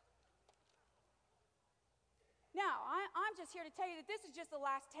 Now, I'm just here to tell you that this is just the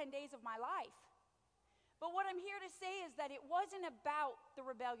last 10 days of my life. But what I'm here to say is that it wasn't about the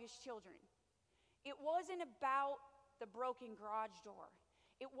rebellious children. It wasn't about the broken garage door.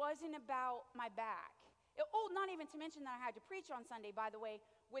 It wasn't about my back. Not even to mention that I had to preach on Sunday, by the way,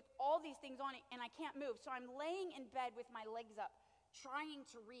 with all these things on it, and I can't move. So I'm laying in bed with my legs up, trying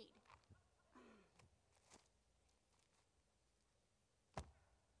to read.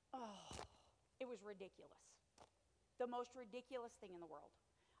 It was ridiculous. The most ridiculous thing in the world.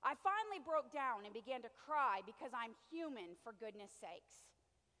 I finally broke down and began to cry because I'm human, for goodness sakes.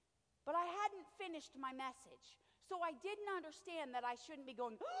 But I hadn't finished my message, so I didn't understand that I shouldn't be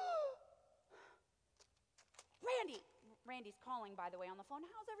going, Randy! Randy's calling, by the way, on the phone.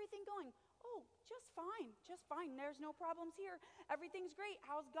 How's everything going? Oh, just fine. There's no problems here. Everything's great.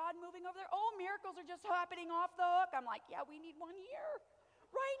 How's God moving over there? Oh, miracles are just happening off the hook. I'm like, yeah, we need one here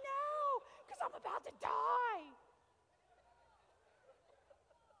right now because I'm about to die.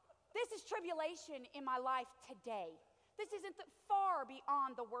 This is tribulation in my life today. This isn't far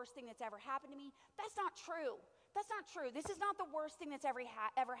beyond the worst thing that's ever happened to me. That's not true. This is not the worst thing that's ever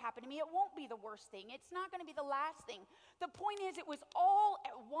happened to me. It won't be the worst thing. It's not going to be the last thing. The point is, it was all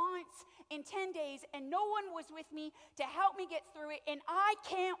at once in 10 days, and no one was with me to help me get through it, and I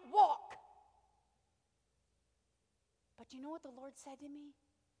can't walk. But you know what the Lord said to me?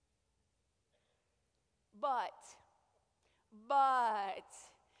 But,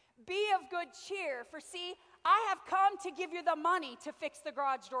 be of good cheer, for see, I have come to give you the money to fix the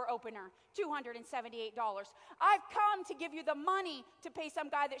garage door opener, $278. I've come to give you the money to pay some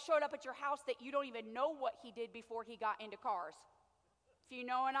guy that showed up at your house that you don't even know what he did before he got into cars. If you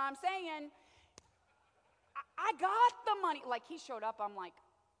know what I'm saying. I got the money. Like, he showed up, I'm like,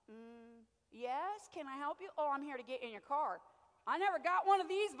 yes, can I help you? Oh, I'm here to get in your car. I never got one of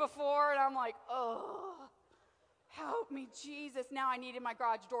these before, and I'm like, oh. Help me, Jesus. Now I needed my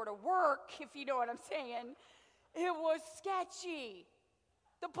garage door to work, if you know what I'm saying. It was sketchy.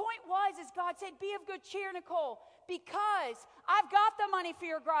 The point is God said, be of good cheer, Nicole, because I've got the money for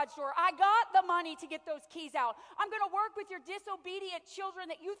your garage door. I got the money to get those keys out. I'm going to work with your disobedient children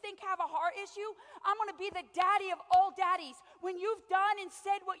that you think have a heart issue. I'm going to be the daddy of all daddies. When you've done and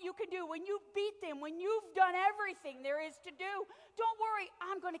said what you can do, when you've beat them, when you've done everything there is to do, don't worry,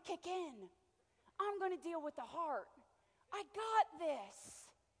 I'm going to kick in. I'm going to deal with the heart. I got this.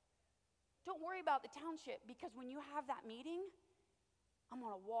 Don't worry about the township, because when you have that meeting, I'm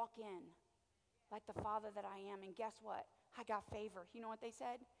going to walk in like the father that I am. And guess what? I got favor. You know what they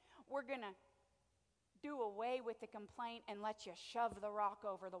said? We're going to do away with the complaint and let you shove the rock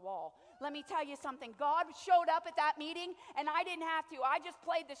over the wall. Let me tell you something. God showed up at that meeting, and I didn't have to. I just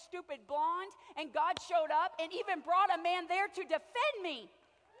played the stupid blonde, and God showed up and even brought a man there to defend me.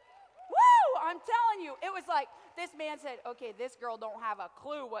 Woo! I'm telling you, it was like this man said, okay, this girl don't have a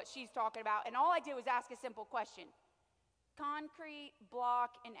clue what she's talking about. And all I did was ask a simple question. Concrete,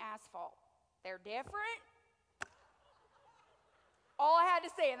 block, and asphalt. They're different? All I had to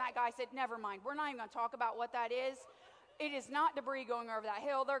say, and that guy said, never mind. We're not even going to talk about what that is. It is not debris going over that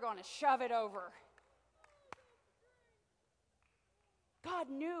hill. They're going to shove it over. God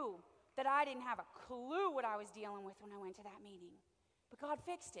knew that I didn't have a clue what I was dealing with when I went to that meeting. But God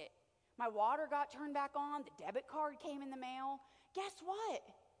fixed it. My water got turned back on. The debit card came in the mail. Guess what?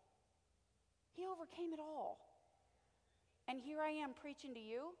 He overcame it all. And here I am preaching to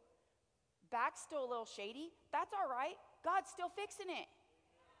you. Back's still a little shady. That's all right. God's still fixing it.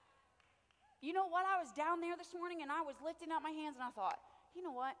 You know what? I was down there this morning, and I was lifting up my hands, and I thought, you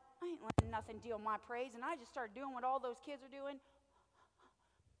know what? I ain't letting nothing deal my praise. And I just started doing what all those kids are doing.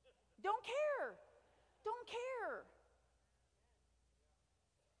 Don't care.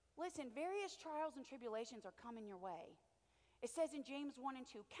 Listen, various trials and tribulations are coming your way. It says in James 1 and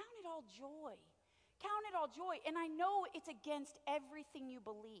 2, count it all joy. Count it all joy. And I know it's against everything you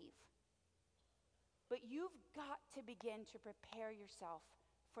believe. But you've got to begin to prepare yourself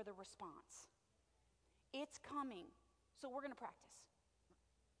for the response. It's coming. So we're going to practice.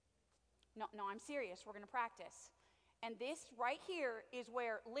 No, I'm serious. We're going to practice. And this right here is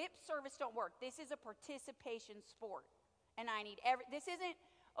where lip service don't work. This is a participation sport. And I need this isn't,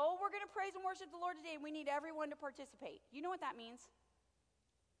 oh, we're going to praise and worship the Lord today, and we need everyone to participate. You know what that means?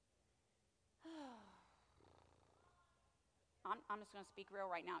 I'm just going to speak real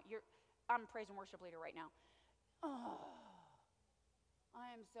right now. I'm a praise and worship leader right now. Oh,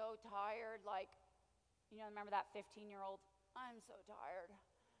 I am so tired. Like, remember that 15-year-old? I'm so tired.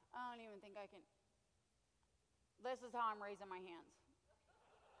 I don't even think I can. This is how I'm raising my hands.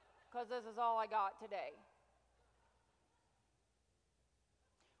 Because this is all I got today.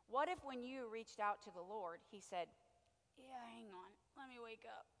 What if when you reached out to the Lord, he said, yeah, hang on, let me wake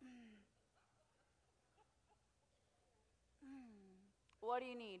up. What do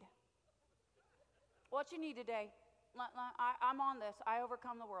you need? What you need today? I'm on this. I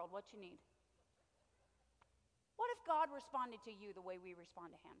overcome the world. What you need? What if God responded to you the way we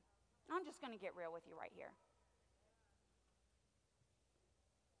respond to him? I'm just going to get real with you right here.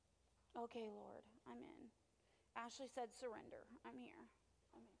 Okay, Lord, I'm in. Ashley said surrender. I'm here.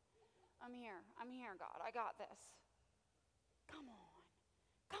 I'm here, God. I got this. Come on.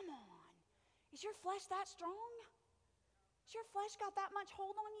 Is your flesh that strong? Has your flesh got that much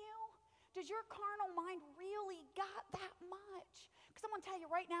hold on you? Does your carnal mind really got that much? Because I'm going to tell you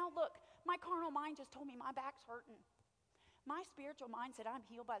right now, look, my carnal mind just told me my back's hurting. My spiritual mind said I'm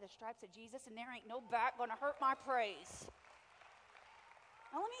healed by the stripes of Jesus, and there ain't no back going to hurt my praise.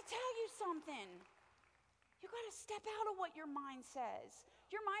 Now let me tell you something. You got to step out of what your mind says.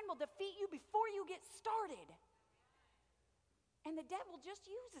 Your mind will defeat you before you get started. And the devil just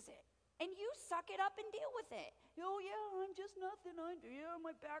uses it. And you suck it up and deal with it. Oh, yeah, I'm just nothing. Yeah,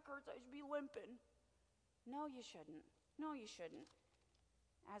 my back hurts. I should be limping. No, you shouldn't. No, you shouldn't.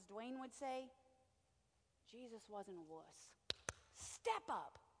 As Dwayne would say, Jesus wasn't a wuss. Step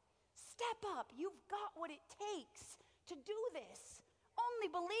up. Step up. You've got what it takes to do this. Only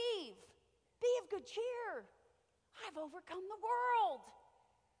believe. Be of good cheer. I've overcome the world.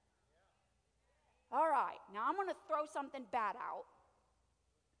 All right, now I'm going to throw something bad out.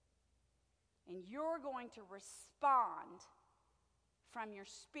 And you're going to respond from your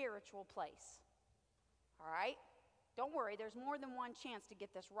spiritual place. All right? Don't worry, there's more than one chance to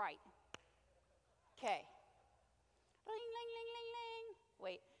get this right. Okay. Ling, ling, ling, ling, ling.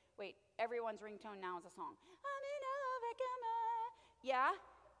 Wait. Everyone's ringtone now is a song. I'm an overcomer. Yeah?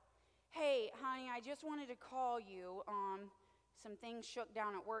 Hey, honey, I just wanted to call you. Some things shook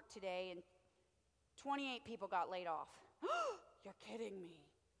down at work today, and 28 people got laid off. You're kidding me.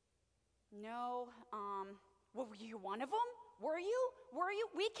 No, well, were you one of them? Were you?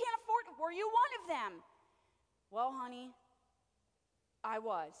 We can't afford, were you one of them? Well, honey, I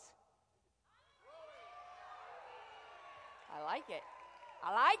was. I like it.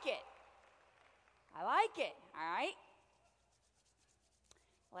 All right?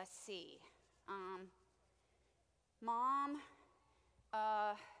 Let's see. Mom,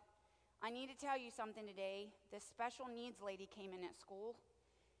 I need to tell you something today. This special needs lady came in at school,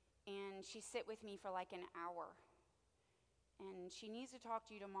 and she sit with me for like an hour. And she needs to talk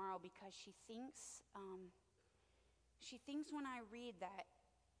to you tomorrow because she thinks when I read that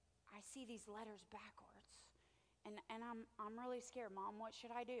I see these letters backwards. And I'm really scared. Mom, what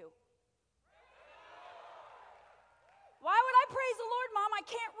should I do? Why would I praise the Lord, Mom? I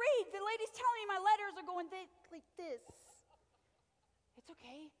can't read. The lady's telling me my letters are going like this. It's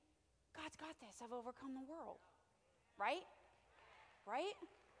okay. God's got this. I've overcome the world. Right?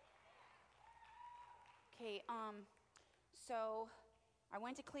 Okay, so I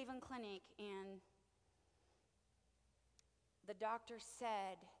went to Cleveland Clinic, and the doctor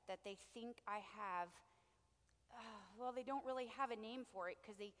said that they think I have, they don't really have a name for it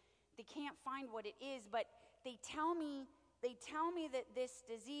because they can't find what it is, but they tell me that this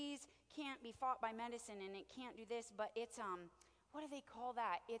disease can't be fought by medicine and it can't do this, but it's, what do they call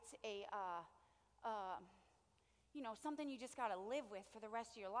that? It's a, something you just got to live with for the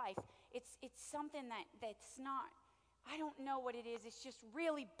rest of your life. It's something that's not, I don't know what it is. It's just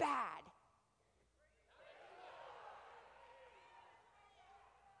really bad.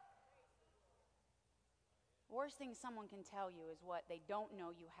 Worst thing someone can tell you is what they don't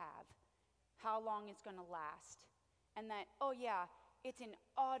know you have, how long it's going to last, and that, it's an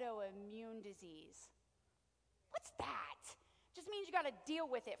autoimmune disease. What's that? Just means you got to deal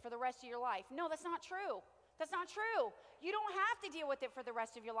with it for the rest of your life. No, that's not true. That's not true. You don't have to deal with it for the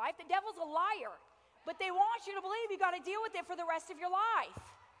rest of your life. The devil's a liar. But they want you to believe you got to deal with it for the rest of your life.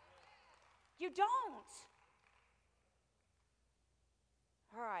 You don't.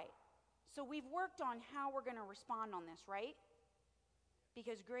 All right. So we've worked on how we're going to respond on this, right?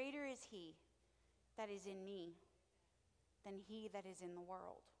 Because greater is he that is in me than he that is in the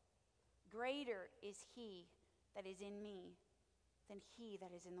world. Greater is he that is in me than he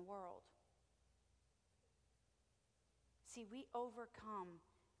that is in the world. See, we overcome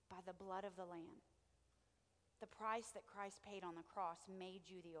by the blood of the Lamb. The price that Christ paid on the cross made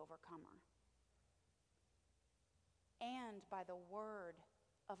you the overcomer. And by the word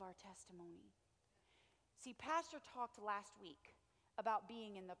of our testimony. See, Pastor talked last week about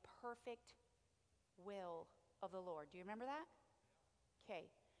being in the perfect will of the Lord. Do you remember that? Okay.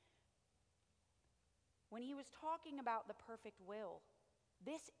 When he was talking about the perfect will,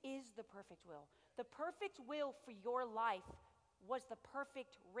 this is the perfect will. The perfect will for your life was the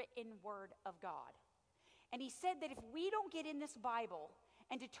perfect written word of God. And he said that if we don't get in this Bible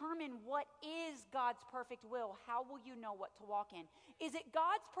and determine what is God's perfect will, how will you know what to walk in? Is it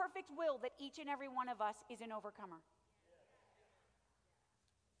God's perfect will that each and every one of us is an overcomer?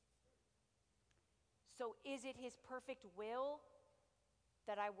 So is it his perfect will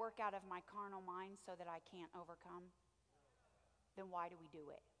that I work out of my carnal mind so that I can't overcome? Then why do we do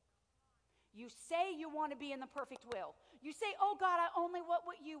it? You say you want to be in the perfect will. You say, oh God, I only want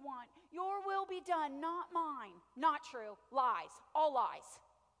what you want. Your will be done, not mine. Not true. Lies. All lies.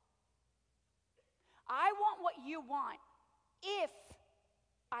 I want what you want if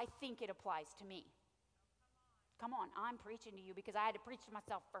I think it applies to me. Come on, I'm preaching to you because I had to preach to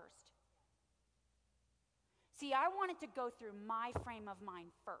myself first. See, I wanted to go through my frame of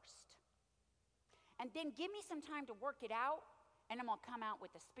mind first. And then give me some time to work it out, and I'm going to come out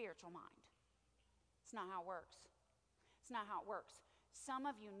with a spiritual mind. It's not how it works. It's not how it works. Some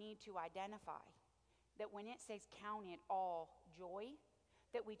of you need to identify that when it says count it all joy,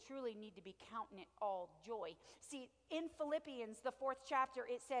 that we truly need to be counting it all joy. See, in Philippians, the 4th chapter,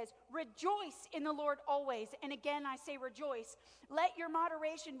 it says, rejoice in the Lord always. And again, I say rejoice. Let your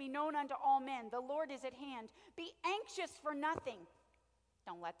moderation be known unto all men. The Lord is at hand. Be anxious for nothing.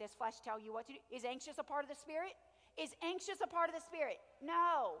 Don't let this flesh tell you what to do. Is anxious a part of the Spirit? Is anxious a part of the Spirit?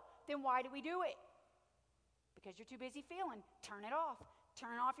 No. Then why do we do it? Because you're too busy feeling. Turn it off.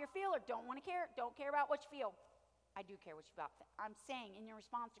 Turn off your feeler. Don't want to care. Don't care about what you feel. I do care what you about. I'm saying in your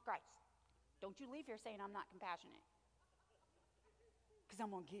response to Christ, don't you leave here saying I'm not compassionate. Because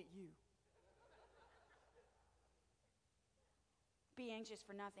I'm going to get you. Be anxious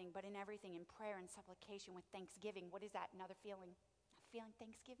for nothing, but in everything, in prayer and supplication with thanksgiving. What is that? Another feeling. Feeling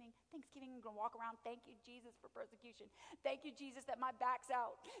thanksgiving. Thanksgiving, I'm going to walk around. Thank you, Jesus, for persecution. Thank you, Jesus, that my back's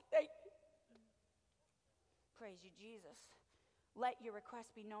out. Praise you, Jesus. Let your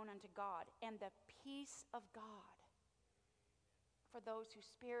request be known unto God, and the peace of God, for those who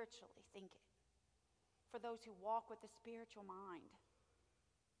spiritually think it, for those who walk with a spiritual mind,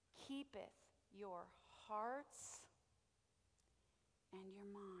 keepeth your hearts and your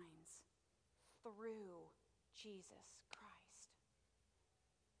minds through Jesus Christ.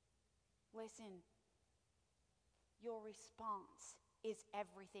 Listen, your response is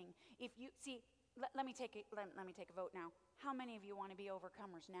everything. If you see, let me take a vote now. How many of you want to be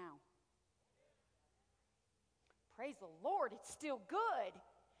overcomers now? Praise the Lord, it's still good.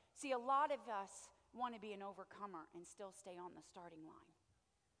 See, a lot of us want to be an overcomer and still stay on the starting line.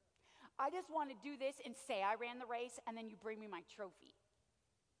 I just want to do this and say I ran the race, and then you bring me my trophy.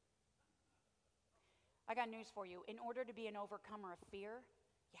 I got news for you. In order to be an overcomer of fear,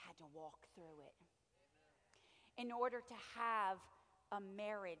 you had to walk through it. In order to have a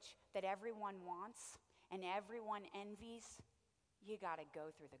marriage that everyone wants and everyone envies, you got to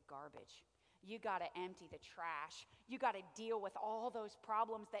go through the garbage. You got to empty the trash. You got to deal with all those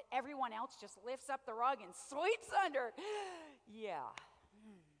problems that everyone else just lifts up the rug and sweeps under. Yeah.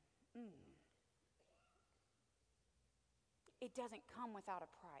 It doesn't come without a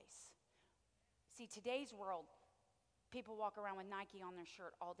price. See, today's world, people walk around with Nike on their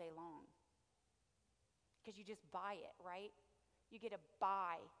shirt all day long because you just buy it, right? You get to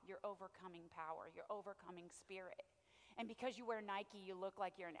buy your overcoming power, your overcoming spirit. And because you wear Nike, you look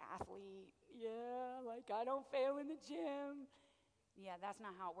like you're an athlete. Yeah, like I don't fail in the gym. Yeah, that's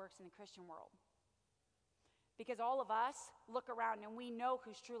not how it works in the Christian world. Because all of us look around and we know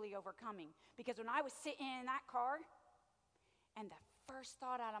who's truly overcoming. Because when I was sitting in that car, and the first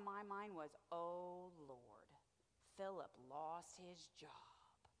thought out of my mind was, oh Lord, Philip lost his job.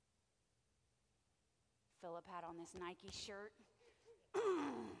 Philip had on this Nike shirt.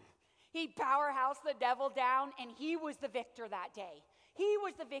 He powerhoused the devil down, and he was the victor that day. He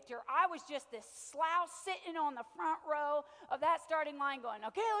was the victor. I was just this slouse sitting on the front row of that starting line going,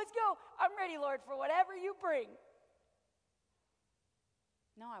 okay, let's go. I'm ready, Lord, for whatever you bring.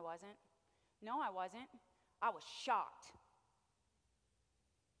 No, I wasn't. I was shocked.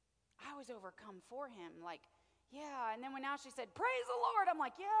 I was overcome for him. Like, yeah. And then when Ashley said, praise the Lord, I'm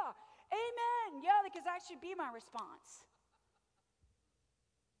like, yeah, amen. Yeah, because that should be my response.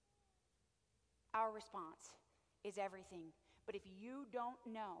 Our response is everything. But if you don't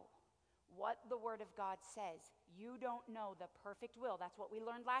know what the Word of God says, you don't know the perfect will. That's what we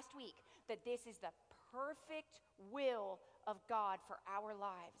learned last week, that this is the perfect will of God for our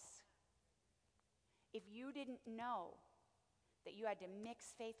lives. If you didn't know that you had to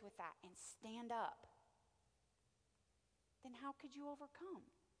mix faith with that and stand up, then how could you overcome?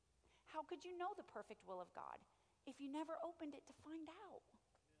 How could you know the perfect will of God if you never opened it to find out?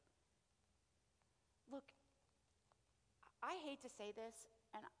 Look, I hate to say this,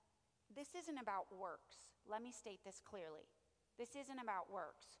 and this isn't about works. Let me state this clearly. This isn't about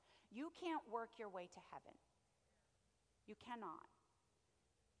works. You can't work your way to heaven. You cannot.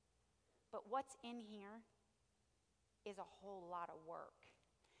 But what's in here is a whole lot of work.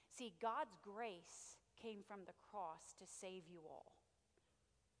 See, God's grace came from the cross to save you all.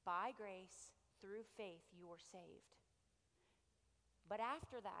 By grace, through faith, you were saved. But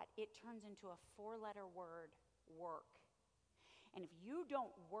after that, it turns into a 4-letter word, work. And if you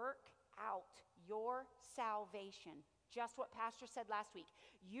don't work out your salvation, just what Pastor said last week,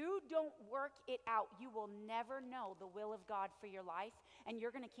 you don't work it out, you will never know the will of God for your life. And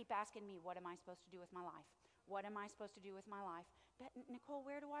you're going to keep asking me, what am I supposed to do with my life? What am I supposed to do with my life? Nicole,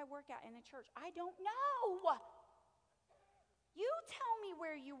 where do I work out in the church? I don't know. You tell me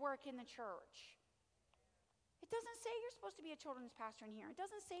where you work in the church. It doesn't say you're supposed to be a children's pastor in here. It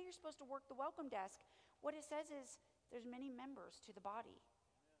doesn't say you're supposed to work the welcome desk. What it says is there's many members to the body.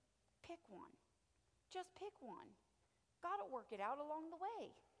 Pick one. Just pick one. God will work it out along the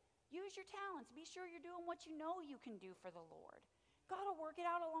way. Use your talents. Be sure you're doing what you know you can do for the Lord. God will work it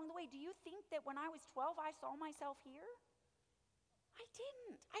out along the way. Do you think that when I was 12, I saw myself here? I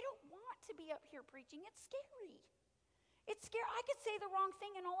didn't. I don't want to be up here preaching. It's scary. It's scary. I could say the wrong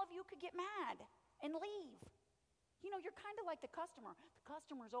thing and all of you could get mad and leave. You know, you're kind of like the customer. The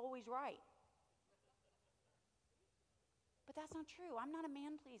customer's always right. But that's not true. I'm not a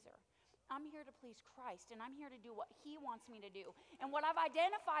man pleaser. I'm here to please Christ, and I'm here to do what he wants me to do. And what I've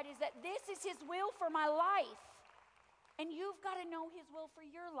identified is that this is his will for my life. And you've got to know his will for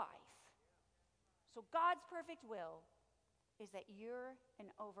your life. So God's perfect will is that you're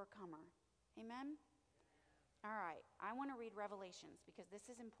an overcomer. Amen? All right. I want to read Revelations because this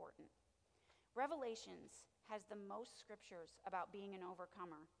is important. Revelations has the most scriptures about being an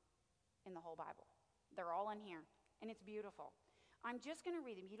overcomer in the whole Bible. They're all in here, and it's beautiful. I'm just going to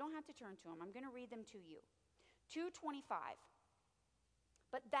read them. You don't have to turn to them. I'm going to read them to you. 2:25.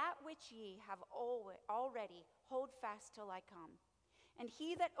 But that which ye have already hold fast till I come. And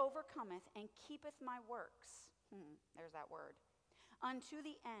he that overcometh and keepeth my works, there's that word, unto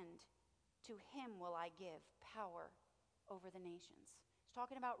the end, to him will I give power over the nations. He's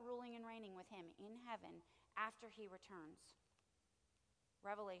talking about ruling and reigning with him in heaven after he returns.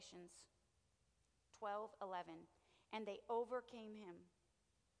 Revelations 12:11. And they overcame him,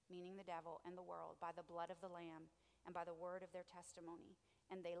 meaning the devil and the world, by the blood of the Lamb and by the word of their testimony.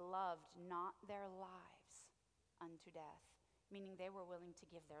 And they loved not their lives unto death, meaning they were willing to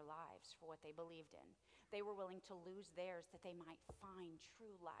give their lives for what they believed in. They were willing to lose theirs that they might find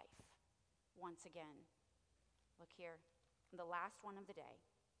true life once again. Look here, the last one of the day.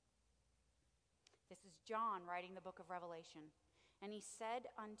 This is John writing the book of Revelation. And he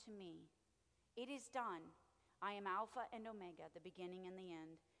said unto me, it is done. I am Alpha and Omega, the beginning and the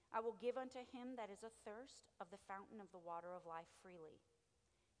end. I will give unto him that is athirst of the fountain of the water of life freely.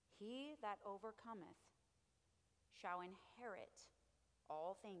 He that overcometh shall inherit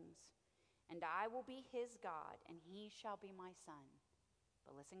all things, and I will be his God, and he shall be my son.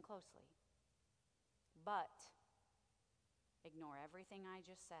 But listen closely. But ignore everything I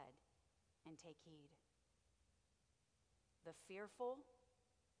just said and take heed. The fearful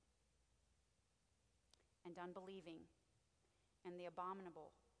and unbelieving, and the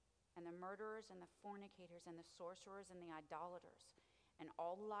abominable, and the murderers, and the fornicators, and the sorcerers, and the idolaters, and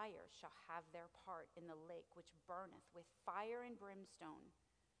all liars shall have their part in the lake which burneth with fire and brimstone,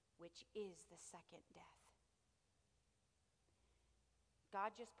 which is the second death.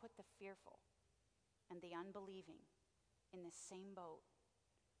 God just put the fearful and the unbelieving in the same boat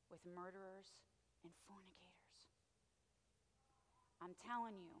with murderers and fornicators. I'm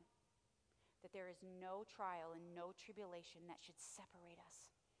telling you that there is no trial and no tribulation that should separate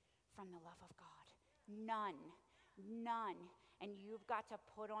us from the love of God. None. None. And you've got to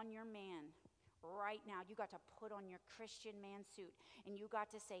put on your man right now. You got to put on your Christian man suit. And you got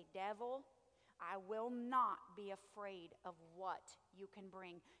to say, devil, I will not be afraid of what you can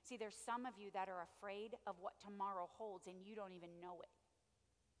bring. See, there's some of you that are afraid of what tomorrow holds and you don't even know it.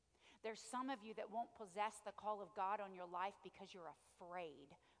 There's some of you that won't possess the call of God on your life because you're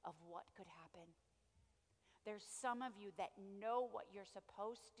afraid of what could happen. There's some of you that know what you're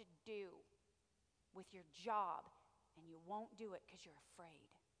supposed to do with your job and you won't do it because you're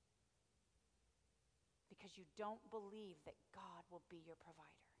afraid. Because you don't believe that God will be your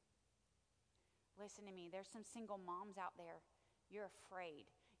provider. Listen to me, there's some single moms out there. You're afraid.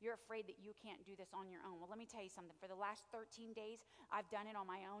 You're afraid that you can't do this on your own. Well, let me tell you something. For the last 13 days, I've done it on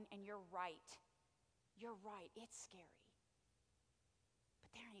my own, and you're right. You're right. It's scary. But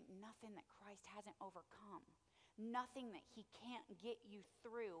there ain't nothing that Christ hasn't overcome. Nothing that he can't get you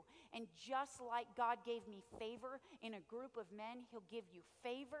through. And just like God gave me favor in a group of men, he'll give you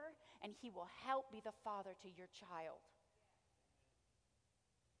favor, and he will help be the father to your child.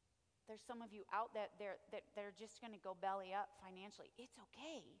 There's some of you out there that are just going to go belly up financially. It's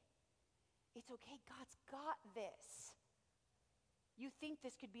okay. It's okay. God's got this. You think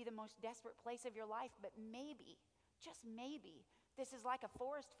this could be the most desperate place of your life, but maybe, just maybe, this is like a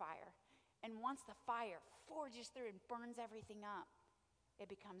forest fire. And once the fire forges through and burns everything up,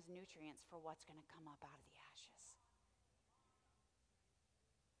 it becomes nutrients for what's going to come up out of the ashes.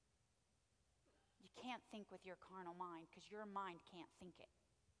 You can't think with your carnal mind because your mind can't think it.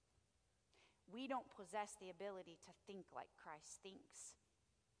 We don't possess the ability to think like Christ thinks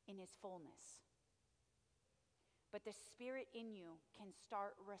in his fullness. But the Spirit in you can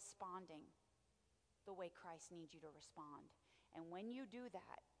start responding the way Christ needs you to respond. And when you do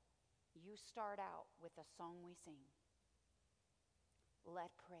that, you start out with a song we sing.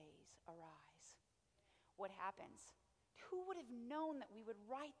 Let praise arise. What happens? Who would have known that we would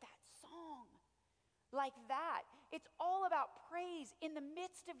write that song like that? It's all about praise in the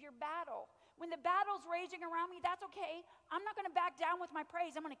midst of your battle. When the battle's raging around me, that's okay. I'm not going to back down with my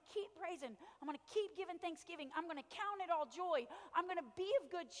praise. I'm going to keep praising. I'm going to keep giving thanksgiving. I'm going to count it all joy. I'm going to be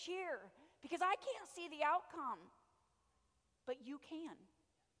of good cheer because I can't see the outcome. But you can.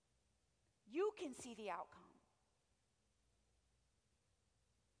 You can see the outcome.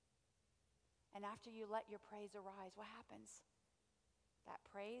 And after you let your praise arise, what happens? That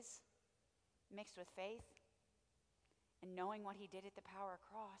praise mixed with faith and knowing what he did at the power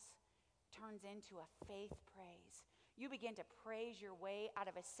cross turns into a faith praise. You begin to praise your way out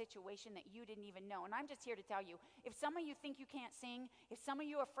of a situation that you didn't even know. And I'm just here to tell you, if some of you think you can't sing, if some of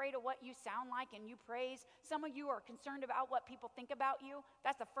you are afraid of what you sound like and you praise, some of you are concerned about what people think about you,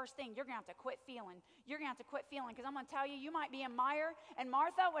 that's the first thing you're going to have to quit feeling. You're going to have to quit feeling because I'm going to tell you, you might be in Meyer and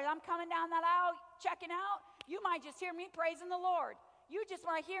Martha, when I'm coming down that aisle checking out, you might just hear me praising the Lord. You just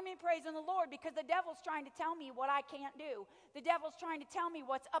want to hear me praising the Lord because the devil's trying to tell me what I can't do. The devil's trying to tell me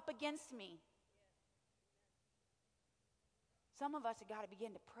what's up against me. Some of us have got to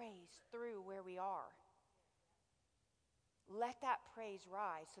begin to praise through where we are. Let that praise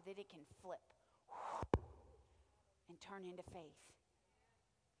rise so that it can flip and turn into faith.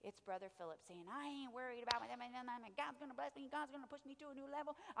 It's Brother Philip saying, I ain't worried about it. God's going to bless me. God's going to push me to a new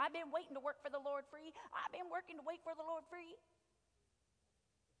level. I've been waiting to work for the Lord free. I've been working to wait for the Lord free.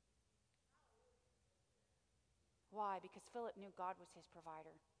 Why? Because Philip knew God was his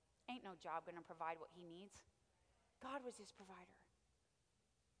provider. Ain't no job going to provide what he needs. God was his provider.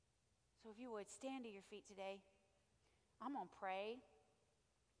 So if you would, stand to your feet today. I'm going to pray.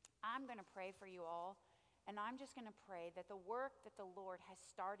 I'm going to pray for you all. And I'm just going to pray that the work that the Lord has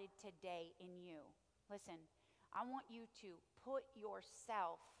started today in you, listen, I want you to put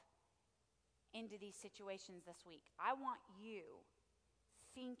yourself into these situations this week. I want you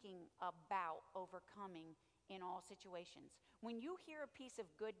thinking about overcoming in all situations. When you hear a piece of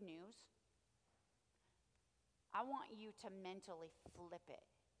good news, I want you to mentally flip it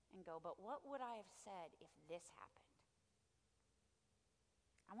and go, but what would I have said if this happened?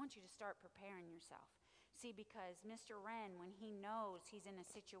 I want you to start preparing yourself. See, because Mr. Wren, when he knows he's in a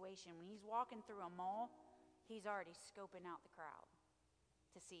situation, when he's walking through a mall, he's already scoping out the crowd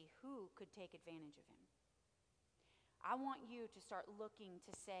to see who could take advantage of him. I want you to start looking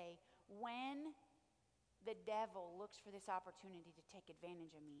to say, when the devil looks for this opportunity to take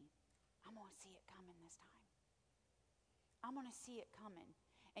advantage of me, I'm going to see it coming this time. I'm going to see it coming.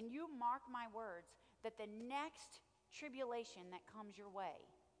 And you mark my words that the next tribulation that comes your way,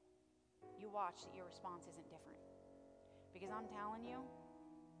 you watch that your response isn't different. Because I'm telling you,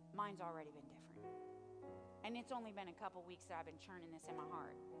 mine's already been different. And it's only been a couple weeks that I've been churning this in my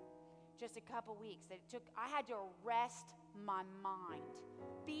heart. Just a couple weeks that it took. I had to arrest my mind.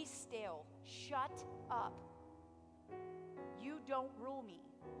 Be still. Shut up. You don't rule me.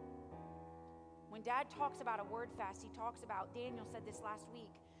 When Dad talks about a word fast, he talks about, Daniel said this last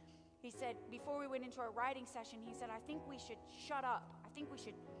week. He said, before we went into our writing session, he said, I think we should shut up. I think we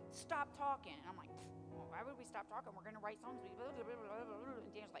should stop talking. And I'm like, well, why would we stop talking? We're going to write songs. And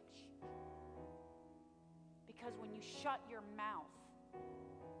Daniel's like, shh. Because when you shut your mouth,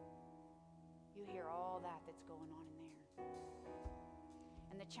 you hear all that's going on in there.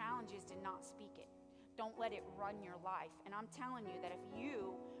 And the challenge is to not speak it. Don't let it run your life. And I'm telling you that if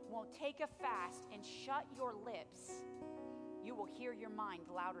you won't take a fast and shut your lips, you will hear your mind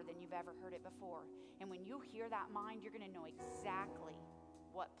louder than you've ever heard it before. And when you hear that mind, you're going to know exactly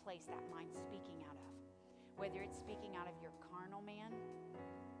what place that mind's speaking out of. Whether it's speaking out of your carnal man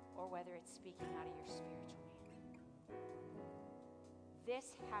or whether it's speaking out of your spiritual man.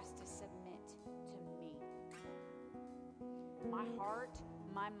 This has to submit to me. My heart,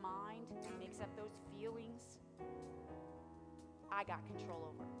 my mind makes up those feelings. I got control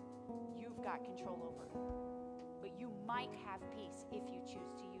over. You've got control over. But you might have peace if you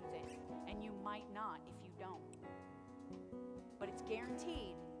choose to use it. And you might not if you don't. But it's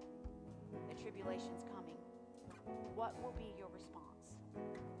guaranteed that tribulation's coming. What will be your response?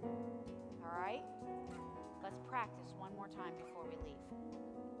 All right? Let's practice one more time before we leave.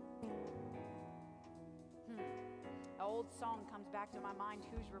 An old song comes back to my mind,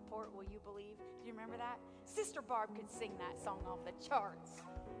 Whose Report Will You Believe? Do you remember that? Sister Barb could sing that song off the charts.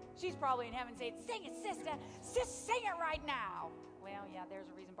 She's probably in heaven saying, sing it, sister. Just sing it right now. Well, yeah, there's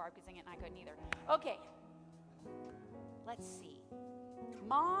a reason Barb could sing it and I couldn't either. Okay. Let's see.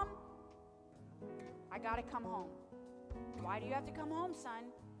 Mom, I got to come home. Why do you have to come home,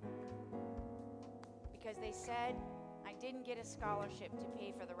 son? Because they said I didn't get a scholarship to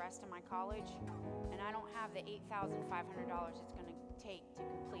pay for the rest of my college, and I don't have the $8,500 it's going to take to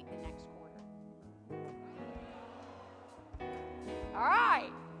complete the next quarter. All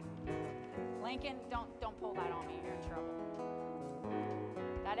right. Lincoln, don't pull that on me. You're in trouble.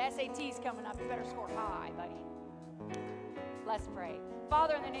 That SAT's coming up. You better score high, buddy. Let's pray.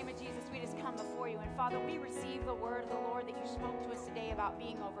 Father, in the name of Jesus, we just come before you. And Father, we receive the word of the Lord that you spoke to us today about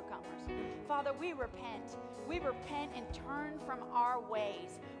being overcomers. Father, we repent. We repent and turn from our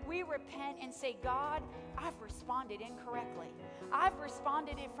ways. We repent and say, God, I've responded incorrectly. I've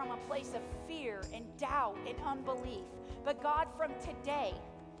responded it from a place of fear and doubt and unbelief. But God, from today,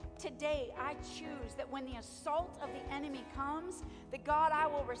 I choose that when the assault of the enemy comes, that God, I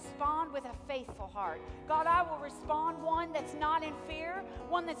will respond with a faithful heart. God, I will respond one that's not in fear,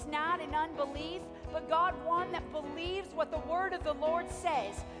 one that's not in unbelief, but God, one that believes what the word of the Lord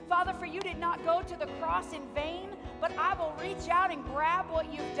says. Father, for you did not go to the cross in vain, but I will reach out and grab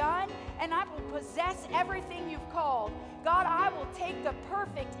what you've done, and I will possess everything you've called. God, I will take the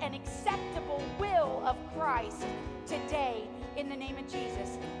perfect and acceptable will of Christ today. In the name of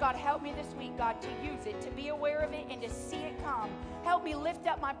Jesus. God, help me this week, God, to use it, to be aware of it, and to see it come. Help me lift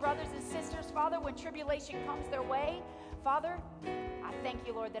up my brothers and sisters, Father, when tribulation comes their way. Father, I thank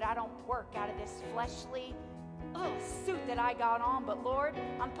you, Lord, that I don't work out of this fleshly suit that I got on, but Lord,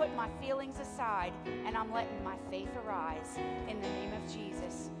 I'm putting my feelings aside, and I'm letting my faith arise in the name of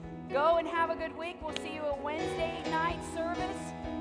Jesus. Go and have a good week. We'll see you at Wednesday night service.